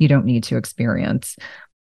you don't need to experience.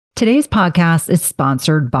 Today's podcast is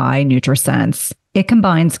sponsored by NutriSense. It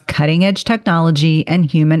combines cutting-edge technology and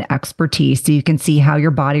human expertise so you can see how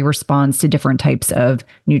your body responds to different types of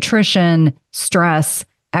nutrition, stress,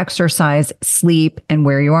 exercise, sleep, and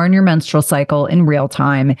where you are in your menstrual cycle in real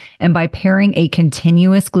time. And by pairing a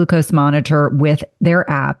continuous glucose monitor with their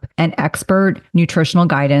app and expert nutritional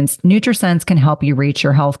guidance, NutriSense can help you reach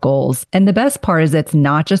your health goals. And the best part is it's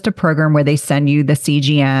not just a program where they send you the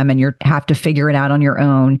CGM and you have to figure it out on your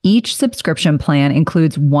own. Each subscription plan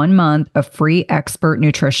includes 1 month of free expert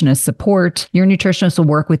nutritionist support. Your nutritionist will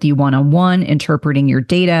work with you one-on-one, interpreting your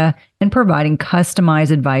data and providing customized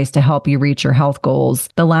advice to help you reach your health goals.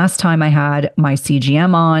 The last time I had my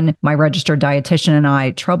CGM on, my registered dietitian and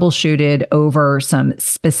I troubleshooted over some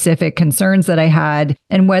specific concerns that I had.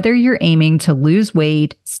 And whether you're aiming to lose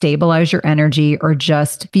weight, stabilize your energy, or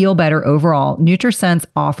just feel better overall, NutriSense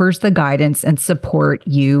offers the guidance and support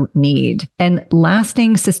you need. And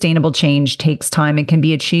lasting sustainable change takes time and can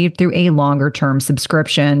be achieved through a longer-term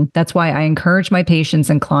subscription. That's why I encourage my patients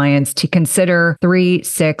and clients to consider 3,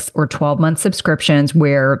 6, or 12-month subscriptions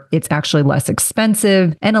where it's actually less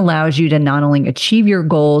expensive and allows you to not only achieve your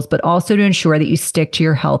goals, but also to ensure that you stick to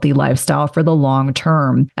your healthy lifestyle for the long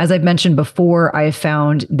term. As I've mentioned before, I have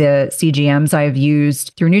found the CGMs I've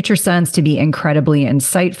used through NutriSense to be incredibly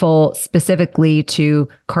insightful, specifically to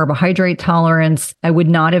carbohydrate tolerance. I would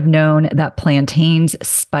not have known that plantains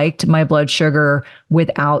spiked my blood sugar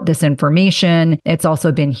without this information. It's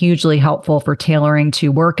also been hugely helpful for tailoring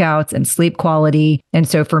to workouts and sleep quality. And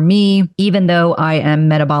so for me, even though I am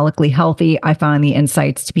metabolically healthy, I find the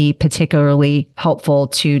insights to be particularly helpful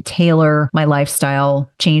to tailor my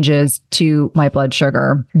lifestyle changes to my blood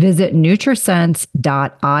sugar. Visit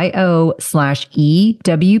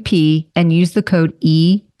nutrisense.io/EWP and use the code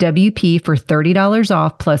EWP for $30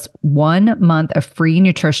 off plus 1 month of free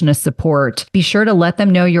nutritionist support. Be sure to let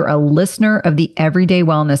them know you're a listener of the Everyday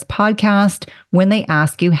Wellness podcast when they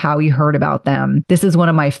ask you how you heard about them. This is one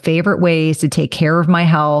of my favorite ways to take care of my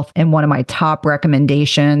health and one of my top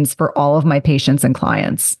recommendations for all of my patients and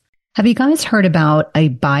clients. Have you guys heard about a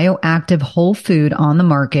bioactive whole food on the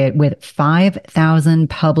market with 5,000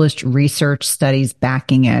 published research studies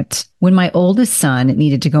backing it? When my oldest son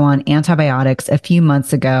needed to go on antibiotics a few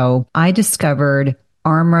months ago, I discovered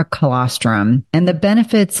Armra colostrum, and the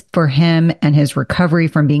benefits for him and his recovery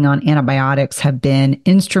from being on antibiotics have been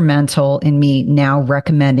instrumental in me now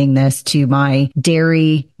recommending this to my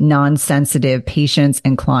dairy non-sensitive patients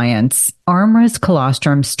and clients. Armra's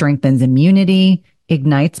colostrum strengthens immunity,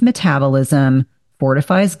 ignites metabolism,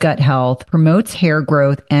 fortifies gut health, promotes hair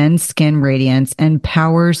growth and skin radiance, and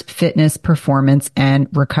powers fitness, performance, and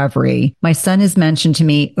recovery. My son has mentioned to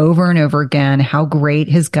me over and over again how great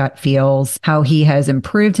his gut feels, how he has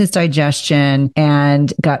improved his digestion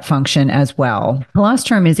and gut function as well.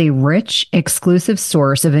 Colostrum is a rich, exclusive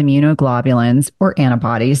source of immunoglobulins or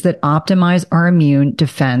antibodies that optimize our immune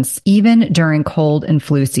defense even during cold and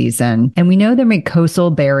flu season. And we know the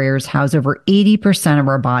mucosal barriers house over 80% of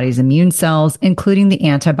our body's immune cells, including the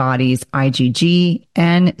antibodies IgG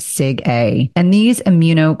and Sig-A. And these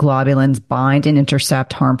immunoglobulins bind and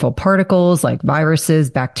intercept harmful particles like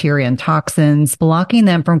viruses, bacteria, and toxins, blocking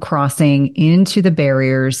them from crossing into the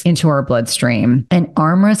barriers into our bloodstream. And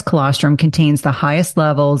Armra's colostrum contains the highest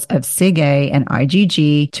levels of Sig-A and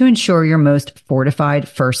IgG to ensure your most fortified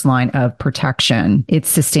first line of protection.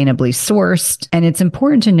 It's sustainably sourced, and it's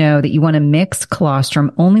important to know that you want to mix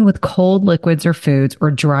colostrum only with cold liquids or foods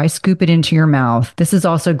or dry scoop it into your mouth. This is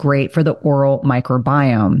also great for the oral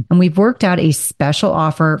microbiome. And we've worked out a special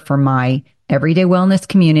offer for my Everyday Wellness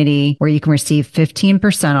community where you can receive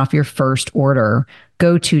 15% off your first order.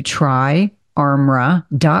 Go to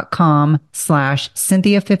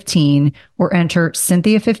tryarmra.com/Cynthia15 or enter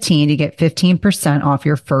Cynthia15 to get 15% off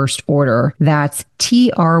your first order. That's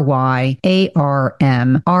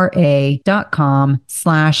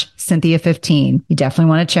tryarmra.com/Cynthia15. You definitely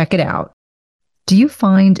want to check it out. Do you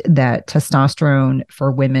find that testosterone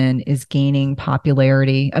for women is gaining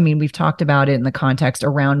popularity? I mean, we've talked about it in the context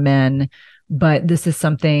around men, but this is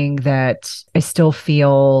something that I still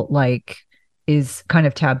feel like is kind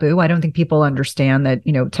of taboo. I don't think people understand that,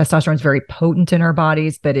 testosterone is very potent in our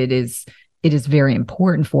bodies, but it is very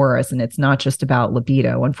important for us. And it's not just about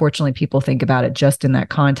libido. Unfortunately, people think about it just in that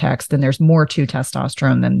context. And there's more to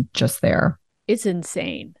testosterone than just there. It's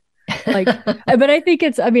insane. But I think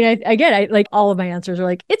it's, I like all of my answers are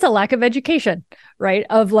like, it's a lack of education, right?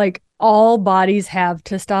 Of like all bodies have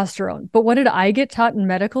testosterone. But what did I get taught in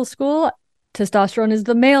medical school? Testosterone is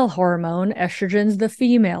the male hormone, estrogen's the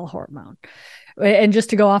female hormone. And just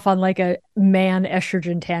to go off on like a man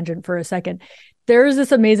estrogen tangent for a second, there is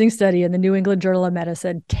this amazing study in the New England Journal of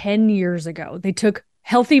Medicine 10 years ago. They took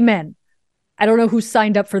healthy men. I don't know who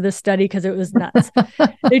signed up for this study because it was nuts.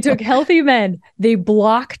 They took healthy men. They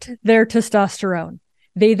blocked their testosterone.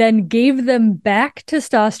 They then gave them back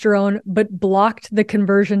testosterone, but blocked the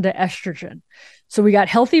conversion to estrogen. So we got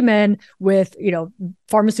healthy men with,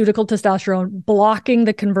 pharmaceutical testosterone blocking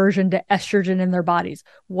the conversion to estrogen in their bodies.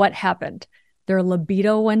 What happened? Their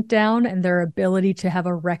libido went down and their ability to have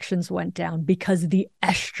erections went down because the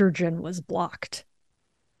estrogen was blocked.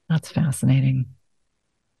 That's fascinating.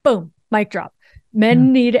 Boom, mic drop.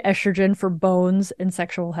 Men need estrogen for bones and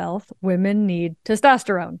sexual health. Women need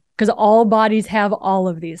testosterone because all bodies have all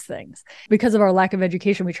of these things. Because of our lack of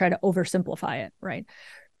education, we try to oversimplify it, right?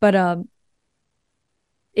 But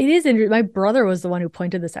it is interesting. My brother was the one who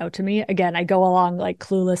pointed this out to me. Again, I go along like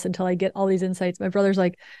clueless until I get all these insights. My brother's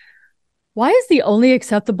like, why is the only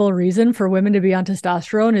acceptable reason for women to be on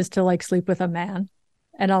testosterone is to like sleep with a man?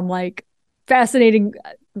 And I'm like, fascinating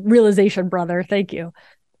realization, brother. Thank you.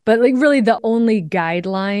 But like really the only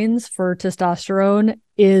guidelines for testosterone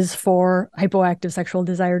is for hypoactive sexual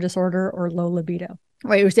desire disorder or low libido.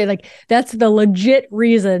 Right? We say like, that's the legit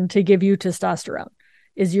reason to give you testosterone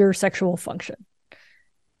is your sexual function,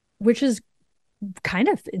 which is kind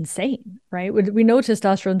of insane, right? We know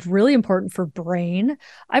testosterone is really important for brain.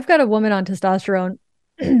 I've got a woman on testosterone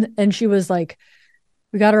and she was like,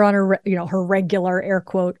 we got her on her regular air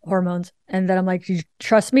quote hormones. And then I'm like, you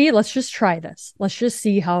trust me? Let's just try this. Let's just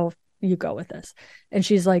see how you go with this. And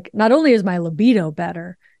she's like, not only is my libido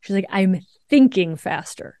better, she's like, I'm thinking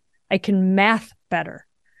faster. I can math better.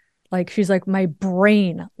 Like, she's like, my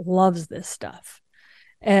brain loves this stuff.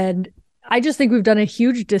 And I just think we've done a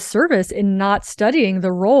huge disservice in not studying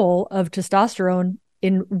the role of testosterone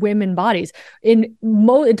in women bodies. It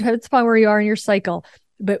depends upon where you are in your cycle,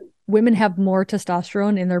 but women have more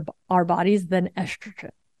testosterone in our bodies than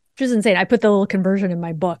estrogen, which is insane. I put the little conversion in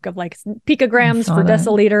my book of like picograms per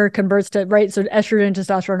deciliter converts to, right? So estrogen and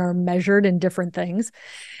testosterone are measured in different things.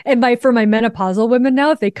 And for my menopausal women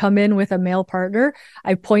now, if they come in with a male partner,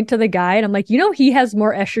 I point to the guy and I'm like, he has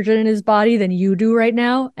more estrogen in his body than you do right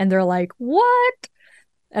now. And they're like, what?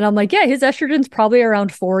 And I'm like, yeah, his estrogen's probably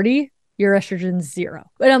around 40. Your estrogen's 0.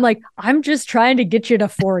 And I'm like, I'm just trying to get you to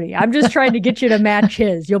 40. I'm just trying to get you to match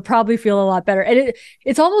his. You'll probably feel a lot better. And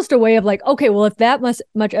it's almost a way of like, okay, well, if that much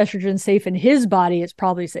estrogen's safe in his body, it's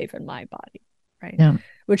probably safe in my body. Right. Yeah.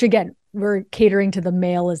 Which again, we're catering to the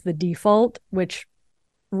male as the default, which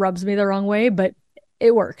rubs me the wrong way, but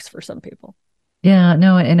it works for some people. Yeah,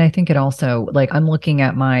 no. And I think it also, like, I'm looking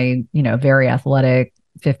at my, very athletic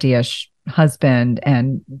 50-ish husband,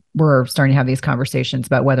 and we're starting to have these conversations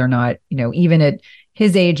about whether or not, even at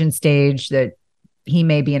his age and stage, that he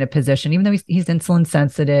may be in a position, even though he's insulin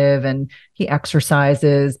sensitive and he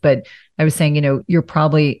exercises. But I was saying, you're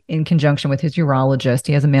probably in conjunction with his urologist.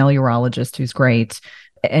 He has a male urologist who's great.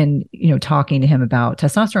 And, talking to him about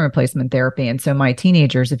testosterone replacement therapy. And so my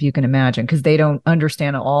teenagers, if you can imagine, because they don't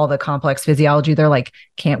understand all the complex physiology, they're like,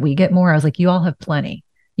 can't we get more? I was like, you all have plenty.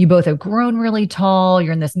 You both have grown really tall.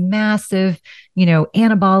 You're in this massive,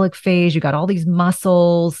 anabolic phase. You got all these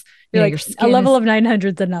muscles. You're like, your skin a level of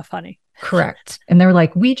 900 is enough, honey. Correct. And they're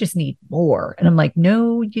like, we just need more. And I'm like,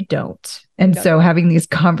 no, you don't. And so having these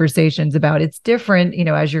conversations about it's different,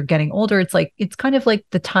 as you're getting older, it's like, it's kind of like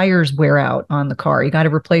the tires wear out on the car. You got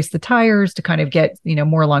to replace the tires to kind of get,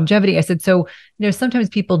 more longevity. I said, so, sometimes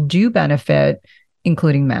people do benefit,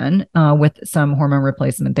 including men, with some hormone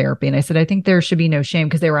replacement therapy. And I said, I think there should be no shame,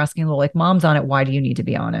 because they were asking, well, like, mom's on it, why do you need to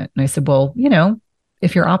be on it? And I said, well,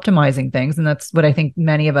 if you're optimizing things, and that's what I think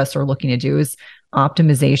many of us are looking to do, is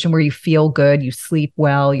optimization, where you feel good, you sleep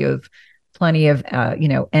well, you have plenty of,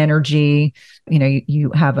 energy,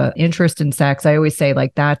 you have an interest in sex. I always say,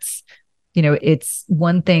 like, that's, it's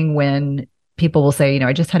one thing when people will say,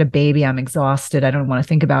 I just had a baby, I'm exhausted, I don't want to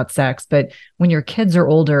think about sex. But when your kids are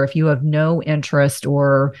older, if you have no interest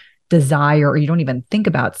or desire, or you don't even think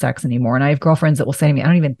about sex anymore. And I have girlfriends that will say to me, I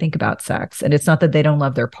don't even think about sex. And it's not that they don't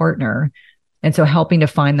love their partner. And so helping to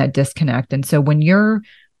find that disconnect. And so when you're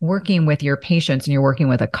working with your patients and you're working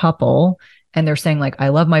with a couple and they're saying, like, I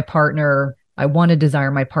love my partner, I want to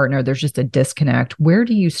desire my partner, there's just a disconnect, where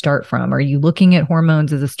do you start from? Are you looking at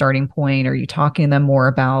hormones as a starting point? Are you talking to them more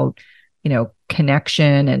about,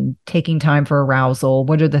 connection and taking time for arousal?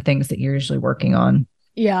 What are the things that you're usually working on?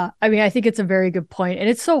 Yeah. I mean, I think it's a very good point. And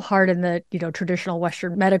it's so hard in the, traditional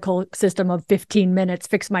Western medical system of 15 minutes,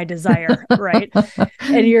 fix my desire, right?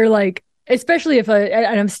 And you're like, especially if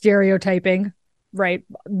and I'm stereotyping, right?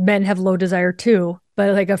 Men have low desire too.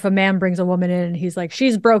 But like if a man brings a woman in and he's like,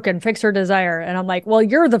 she's broken, fix her desire. And I'm like, well,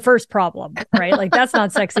 you're the first problem, right? Like that's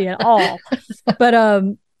not sexy at all.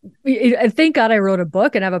 But thank God I wrote a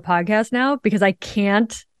book and have a podcast now, because I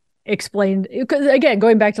can't explain, because again,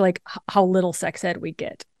 going back to like how little sex ed we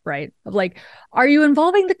get, right? Of like, are you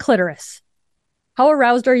involving the clitoris? How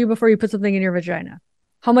aroused are you before you put something in your vagina?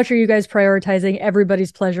 How much are you guys prioritizing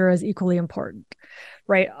everybody's pleasure as equally important?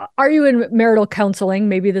 Right? Are you in marital counseling?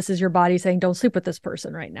 Maybe this is your body saying, don't sleep with this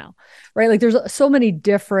person right now. Right? Like there's so many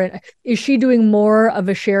different, is she doing more of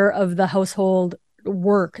a share of the household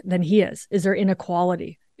work than he is? Is there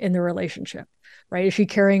inequality in the relationship? Right? Is she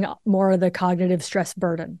carrying more of the cognitive stress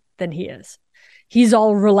burden than he is? He's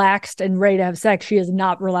all relaxed and ready to have sex. She is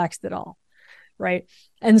not relaxed at all. Right?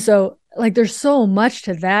 And so like there's so much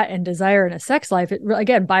to that and desire in a sex life.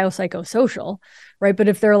 Again, biopsychosocial, right? But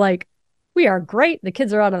if they're like, we are great, the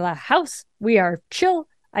kids are out of the house, we are chill,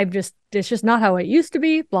 it's just not how it used to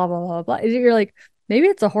be, blah, blah, blah, blah. You're like, maybe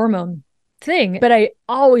it's a hormone thing. But I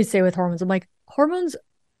always say with hormones, I'm like, hormones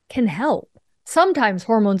can help. Sometimes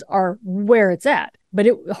hormones are where it's at, but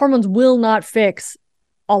hormones will not fix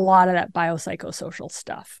a lot of that biopsychosocial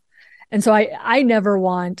stuff. And so I never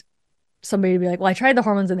want somebody to be like, well, I tried the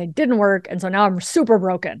hormones and they didn't work. And so now I'm super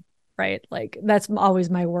broken, right? Like that's always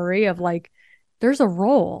my worry of like, there's a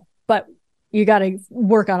role, but you got to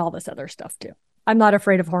work on all this other stuff too. I'm not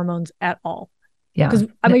afraid of hormones at all. Yeah. Because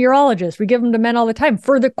I'm a urologist. We give them to men all the time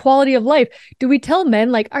for the quality of life. Do we tell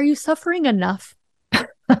men like, are you suffering enough?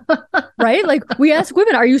 Right? Like we ask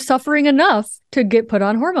women, are you suffering enough to get put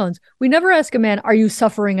on hormones? We never ask a man, are you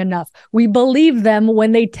suffering enough? We believe them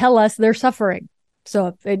when they tell us they're suffering.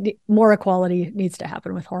 So more equality needs to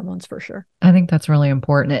happen with hormones for sure. I think that's really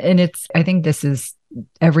important. And I think this is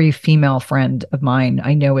every female friend of mine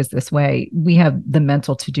I know is this way. We have the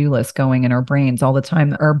mental to-do list going in our brains all the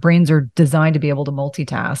time. Our brains are designed to be able to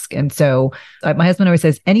multitask. And so my husband always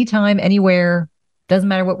says, anytime, anywhere, doesn't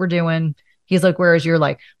matter what we're doing. He's like, whereas you're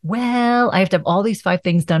like, well, I have to have all these 5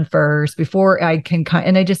 things done first before I can.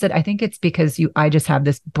 And I just said, I think it's because I just have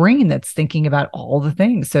this brain that's thinking about all the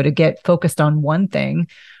things. So to get focused on one thing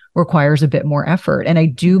requires a bit more effort. And I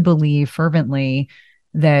do believe fervently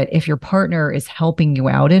that if your partner is helping you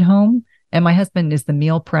out at home, and my husband is the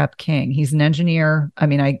meal prep king. He's an engineer. I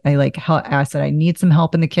mean, I asked that I need some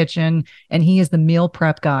help in the kitchen, and he is the meal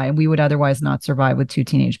prep guy. And we would otherwise not survive with 2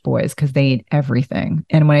 teenage boys because they eat everything.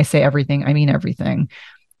 And when I say everything, I mean everything.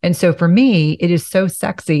 And so for me, it is so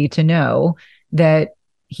sexy to know that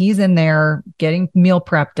he's in there getting meal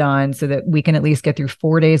prep done so that we can at least get through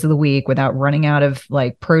 4 days of the week without running out of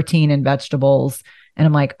like protein and vegetables. And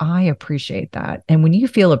I'm like, I appreciate that. And when you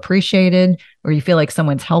feel appreciated or you feel like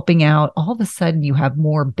someone's helping out, all of a sudden you have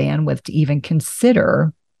more bandwidth to even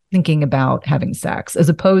consider thinking about having sex, as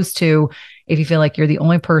opposed to if you feel like you're the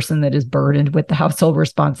only person that is burdened with the household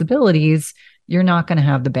responsibilities, you're not going to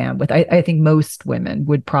have the bandwidth. I think most women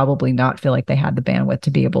would probably not feel like they had the bandwidth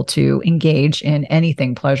to be able to engage in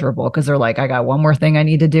anything pleasurable because they're like, I got one more thing I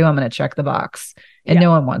need to do. I'm going to check the box. And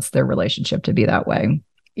no one wants their relationship to be that way.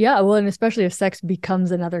 Yeah, well, and especially if sex becomes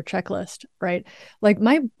another checklist, right? Like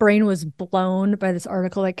my brain was blown by this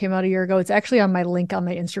article that came out a year ago. It's actually on my link on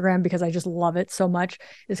my Instagram because I just love it so much.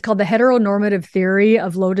 It's called The Heteronormative Theory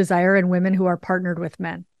of Low Desire in Women Who Are Partnered with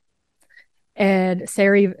Men. And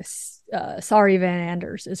Sari Van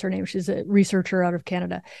Anders is her name. She's a researcher out of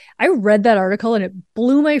Canada. I read that article and it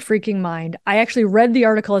blew my freaking mind. I actually read the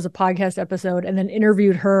article as a podcast episode and then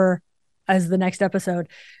interviewed her as the next episode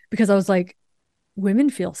because I was like, women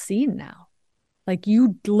feel seen now. Like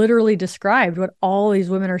you literally described what all these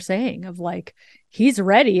women are saying of like, he's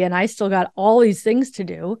ready and I still got all these things to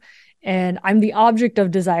do. And I'm the object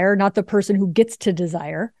of desire, not the person who gets to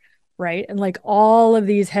desire. Right. And like all of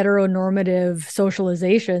these heteronormative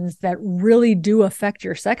socializations that really do affect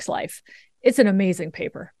your sex life. It's an amazing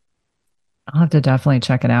paper. I'll have to definitely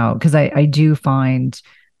check it out because I do find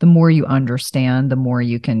the more you understand, the more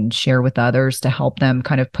you can share with others to help them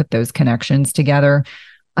kind of put those connections together.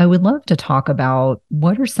 I would love to talk about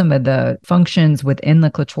what are some of the functions within the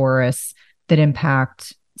clitoris that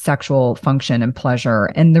impact sexual function and pleasure.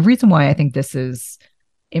 And the reason why I think this is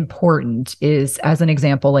important is, as an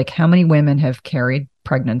example, like how many women have carried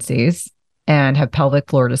pregnancies and have pelvic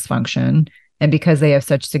floor dysfunction. And because they have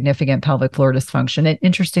such significant pelvic floor dysfunction, and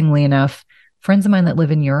interestingly enough, friends of mine that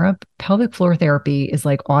live in Europe, pelvic floor therapy is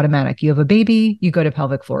like automatic. You have a baby, you go to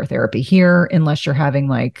pelvic floor therapy. Here, unless you're having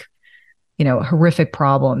like, horrific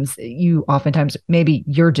problems, you oftentimes, maybe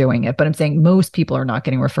you're doing it, but I'm saying most people are not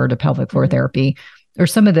getting referred to pelvic floor therapy. Or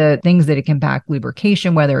some of the things that it can impact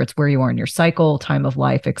lubrication, whether it's where you are in your cycle, time of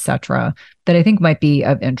life, et cetera, that I think might be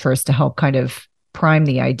of interest to help kind of prime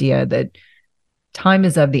the idea that time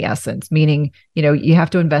is of the essence, meaning, you have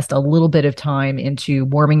to invest a little bit of time into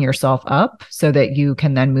warming yourself up so that you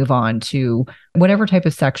can then move on to whatever type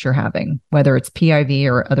of sex you're having, whether it's PIV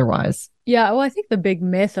or otherwise. Yeah, well, I think the big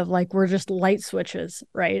myth of like we're just light switches,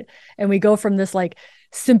 right? And we go from this like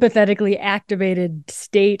sympathetically activated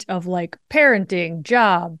state of like parenting,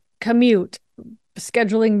 job, commute,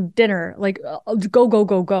 scheduling dinner, like go, go,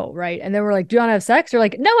 go, go, right? And then we're like, do you want to have sex? You're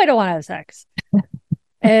like, no, I don't want to have sex.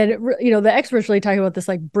 And, the experts really talk about this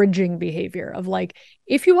like bridging behavior of like,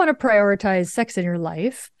 if you want to prioritize sex in your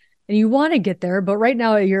life and you want to get there, but right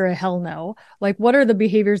now you're a hell no, like what are the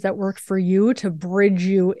behaviors that work for you to bridge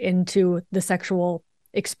you into the sexual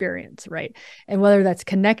experience, right? And whether that's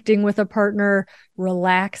connecting with a partner,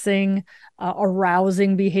 relaxing,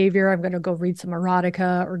 arousing behavior. I'm going to go read some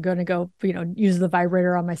erotica or going to go, use the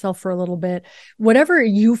vibrator on myself for a little bit, whatever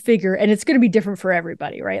you figure. And it's going to be different for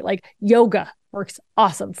everybody, right? Like yoga works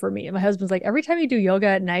awesome for me. And my husband's like, every time you do yoga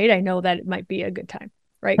at night, I know that it might be a good time,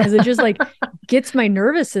 right? Because it just like gets my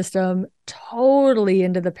nervous system totally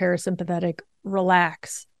into the parasympathetic,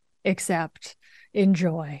 relax, accept,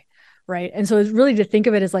 enjoy. Right. And so it's really to think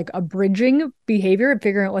of it as like a bridging behavior and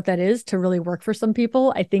figuring out what that is to really work for some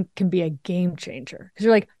people, I think can be a game changer. Because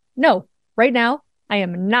you're like, no, right now, I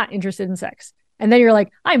am not interested in sex. And then you're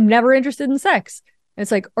like, I'm never interested in sex. And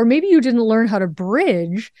it's like, or maybe you didn't learn how to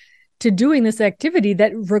bridge to doing this activity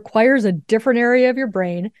that requires a different area of your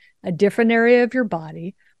brain, a different area of your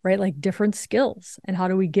body, right? Like different skills. And how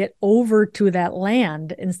do we get over to that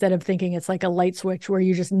land instead of thinking it's like a light switch where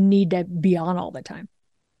you just need to be on all the time?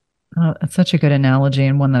 That's such a good analogy,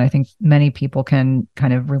 and one that I think many people can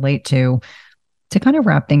kind of relate to. To kind of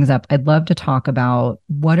wrap things up, I'd love to talk about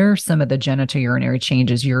what are some of the genitourinary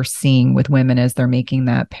changes you're seeing with women as they're making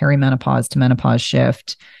that perimenopause to menopause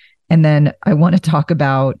shift. And then I want to talk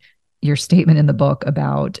about your statement in the book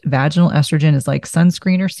about vaginal estrogen is like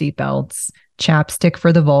sunscreen or seatbelts, chapstick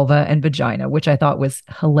for the vulva and vagina, which I thought was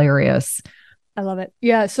hilarious. I love it.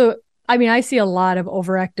 Yeah. So I see a lot of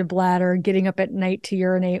overactive bladder, getting up at night to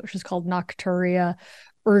urinate, which is called nocturia,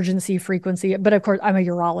 urgency, frequency. But of course, I'm a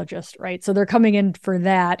urologist, right? So they're coming in for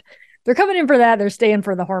that. They're staying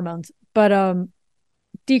for the hormones. But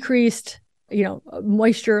decreased,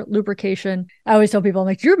 moisture, lubrication. I always tell people, I'm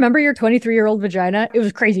like, do you remember your 23-year-old vagina? It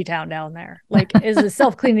was crazy town down there. Like, it's a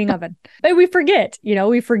self-cleaning oven. But we forget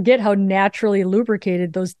how naturally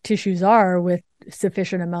lubricated those tissues are with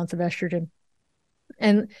sufficient amounts of estrogen.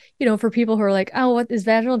 And, for people who are like, oh, what is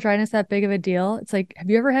vaginal dryness that big of a deal? It's like, have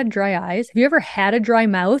you ever had dry eyes? Have you ever had a dry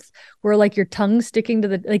mouth where like your tongue's sticking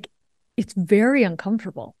to it's very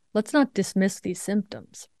uncomfortable. Let's not dismiss these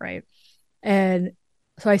symptoms, right? And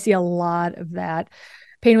so I see a lot of that.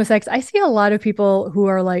 Pain with sex. I see a lot of people who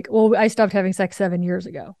are like, well, I stopped having sex 7 years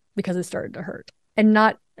ago because it started to hurt, and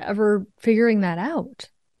not ever figuring that out.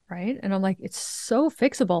 Right. And I'm like, it's so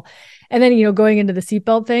fixable. And then, going into the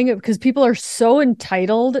seatbelt thing, because people are so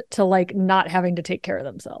entitled to like not having to take care of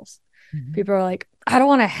themselves. Mm-hmm. People are like, I don't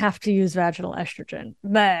want to have to use vaginal estrogen.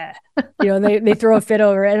 Bah. They throw a fit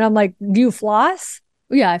over it. And I'm like, do you floss?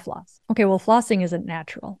 Yeah, I floss. Okay, well, flossing isn't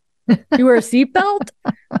natural. You wear a seatbelt?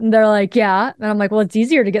 And they're like, yeah. And I'm like, well, it's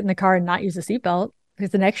easier to get in the car and not use a seatbelt.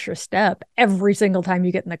 It's an extra step every single time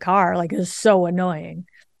you get in the car. Like, it's so annoying.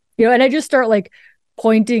 And I just start like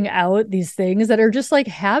pointing out these things that are just like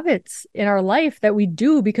habits in our life that we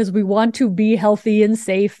do because we want to be healthy and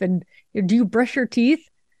safe. And do you brush your teeth?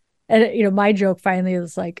 And, my joke finally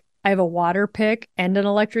is like, I have a water pick and an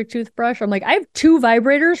electric toothbrush. I'm like, I have 2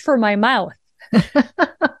 vibrators for my mouth.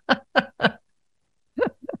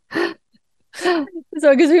 So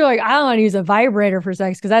because people are like, I don't want to use a vibrator for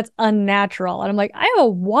sex because that's unnatural. And I'm like, I have a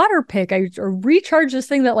water pick. I recharge this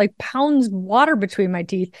thing that like pounds water between my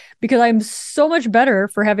teeth because I'm so much better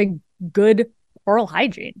for having good oral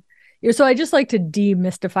hygiene. So I just like to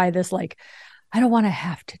demystify this, like, I don't want to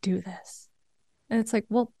have to do this. And it's like,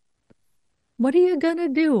 well, what are you going to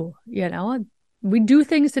do? We do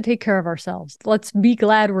things to take care of ourselves. Let's be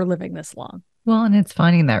glad we're living this long. Well, and it's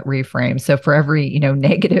finding that reframe. So for every,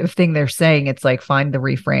 negative thing they're saying, it's like find the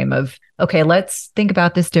reframe of, okay, let's think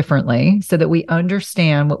about this differently so that we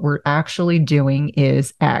understand what we're actually doing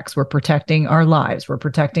is X. We're protecting our lives. We're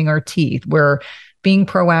protecting our teeth. We're being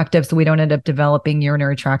proactive so we don't end up developing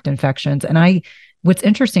urinary tract infections. And what's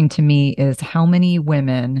interesting to me is how many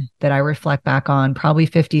women that I reflect back on, probably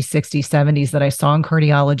 50s, 60s, 70s, that I saw in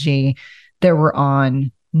cardiology that were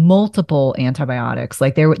on multiple antibiotics.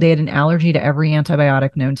 Like they had an allergy to every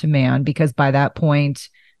antibiotic known to man because by that point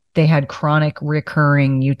they had chronic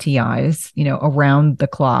recurring UTIs, around the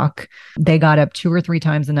clock. They got up 2 or 3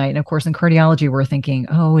 times a night. And of course, in cardiology, we're thinking,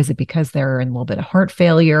 oh, is it because they're in a little bit of heart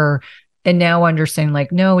failure? And now understanding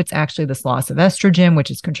like, no, it's actually this loss of estrogen,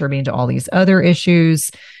 which is contributing to all these other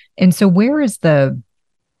issues. And so where is the,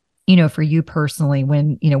 for you personally,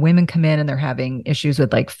 when, women come in and they're having issues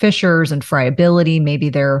with like fissures and friability, maybe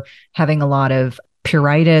they're having a lot of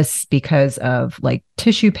pruritus because of like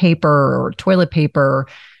tissue paper or toilet paper,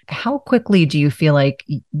 how quickly do you feel like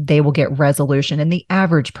they will get resolution in the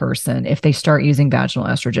average person if they start using vaginal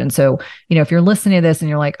estrogen? So, if you're listening to this and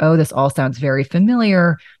you're like, oh, this all sounds very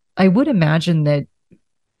familiar, I would imagine that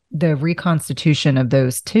the reconstitution of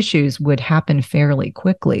those tissues would happen fairly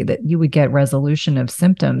quickly, that you would get resolution of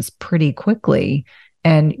symptoms pretty quickly.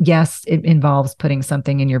 And yes, it involves putting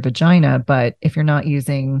something in your vagina, but if you're not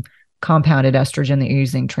using compounded estrogen, that you're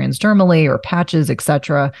using transdermally or patches,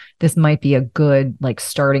 etc., this might be a good like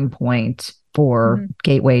starting point for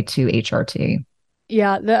gateway to HRT.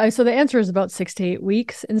 Yeah. So the answer is about 6 to 8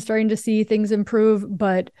 weeks in starting to see things improve.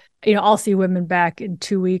 But, I'll see women back in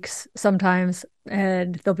 2 weeks sometimes,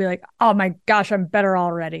 and they'll be like, oh my gosh, I'm better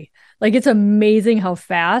already. Like, it's amazing how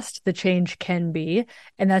fast the change can be.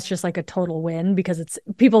 And that's just like a total win, because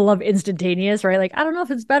people love instantaneous, right? Like, I don't know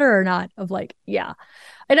if it's better or not, of like, yeah.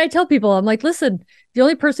 And I tell people, I'm like, listen, the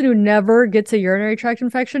only person who never gets a urinary tract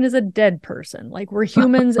infection is a dead person. Like, we're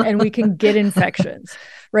humans and we can get infections,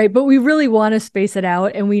 right? But we really want to space it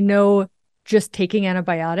out. And we know just taking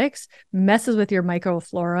antibiotics messes with your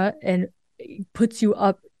microflora and puts you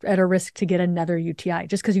up at a risk to get another UTI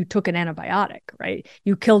just because you took an antibiotic, right?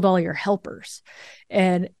 You killed all your helpers.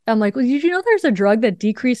 And I'm like, well, did you know there's a drug that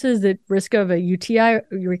decreases the risk of a UTI,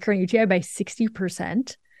 recurrent UTI, by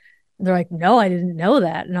 60%? They're like, no, I didn't know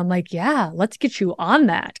that. And I'm like, yeah, let's get you on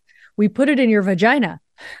that. We put it in your vagina.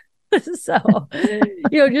 So,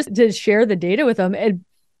 just to share the data with them. And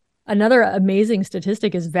another amazing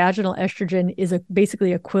statistic is vaginal estrogen is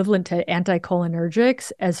basically equivalent to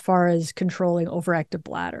anticholinergics as far as controlling overactive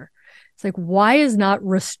bladder. It's like, why is not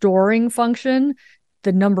restoring function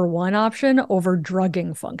the number one option over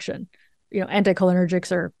drugging function?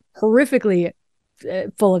 Anticholinergics are horrifically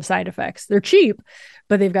full of side effects. They're cheap,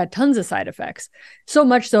 but they've got tons of side effects. So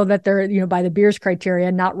much so that they're, by the Beers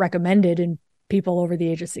criteria, not recommended in people over the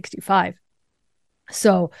age of 65.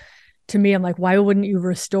 So to me, I'm like, why wouldn't you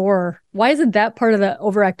restore? Why isn't that part of the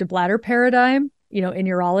overactive bladder paradigm, in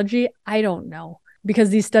urology? I don't know,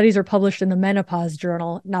 because these studies are published in the menopause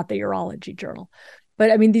journal, not the urology journal.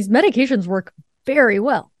 But I mean, these medications work very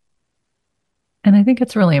well. And I think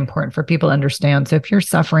it's really important for people to understand. So if you're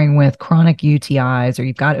suffering with chronic UTIs, or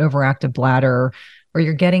you've got overactive bladder, or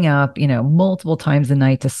you're getting up, multiple times a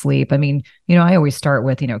night to sleep. I mean, I always start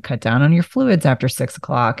with, cut down on your fluids after 6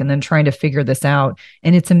 o'clock, and then trying to figure this out.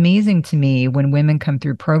 And it's amazing to me when women come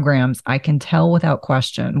through programs, I can tell without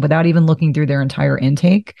question, without even looking through their entire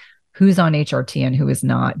intake, who's on HRT and who is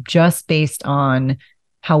not, just based on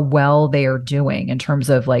how well they are doing in terms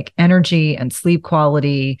of like energy and sleep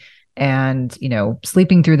quality. And,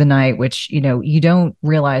 sleeping through the night, which, you don't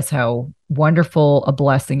realize how wonderful a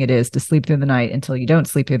blessing it is to sleep through the night until you don't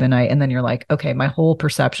sleep through the night. And then you're like, okay, my whole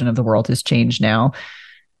perception of the world has changed now.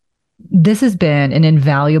 This has been an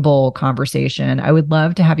invaluable conversation. I would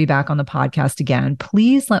love to have you back on the podcast again.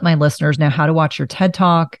 Please let my listeners know how to watch your TED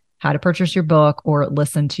Talk, how to purchase your book, or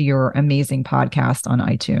listen to your amazing podcast on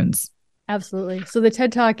iTunes. Absolutely. So the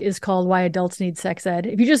TED Talk is called Why Adults Need Sex Ed.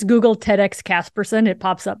 If you just Google TEDx Casperson, it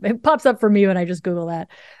pops up. It pops up for me when I just Google that.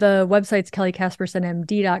 The website's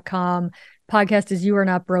kellycaspersonmd.com. Podcast is You Are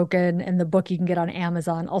Not Broken. And the book you can get on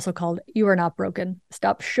Amazon, also called You Are Not Broken.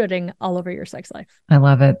 Stop shooting all over your sex life. I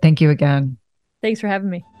love it. Thank you again. Thanks for having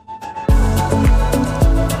me.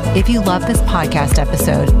 If you love this podcast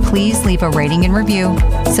episode, please leave a rating and review,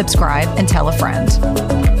 subscribe, and tell a friend.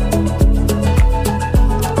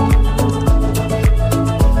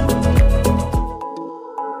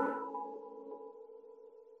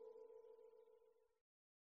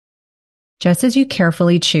 Just as you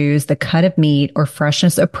carefully choose the cut of meat or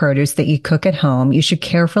freshness of produce that you cook at home, you should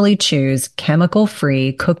carefully choose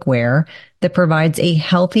chemical-free cookware that provides a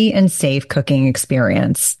healthy and safe cooking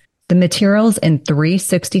experience. The materials in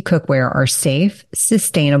 360 cookware are safe,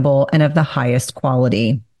 sustainable, and of the highest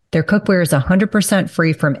quality. Their cookware is 100%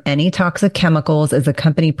 free from any toxic chemicals, as the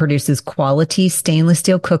company produces quality stainless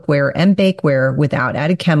steel cookware and bakeware without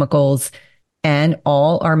added chemicals, and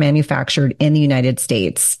all are manufactured in the United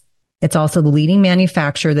States. It's also the leading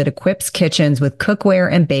manufacturer that equips kitchens with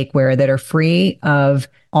cookware and bakeware that are free of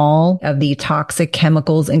all of the toxic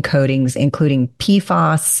chemicals and coatings, including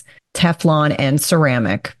PFAS, Teflon, and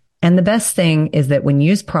ceramic. And the best thing is that when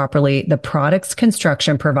used properly, the product's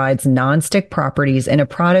construction provides nonstick properties and a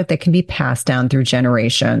product that can be passed down through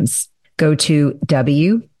generations. Go to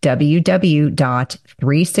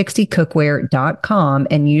www.360cookware.com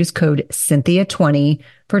and use code Cynthia20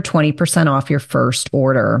 for 20% off your first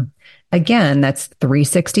order. Again, that's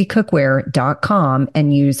 360cookware.com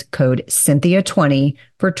and use code Cynthia20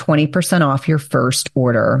 for 20% off your first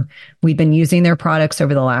order. We've been using their products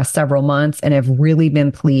over the last several months and have really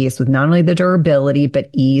been pleased with not only the durability,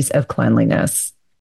 but ease of cleanliness.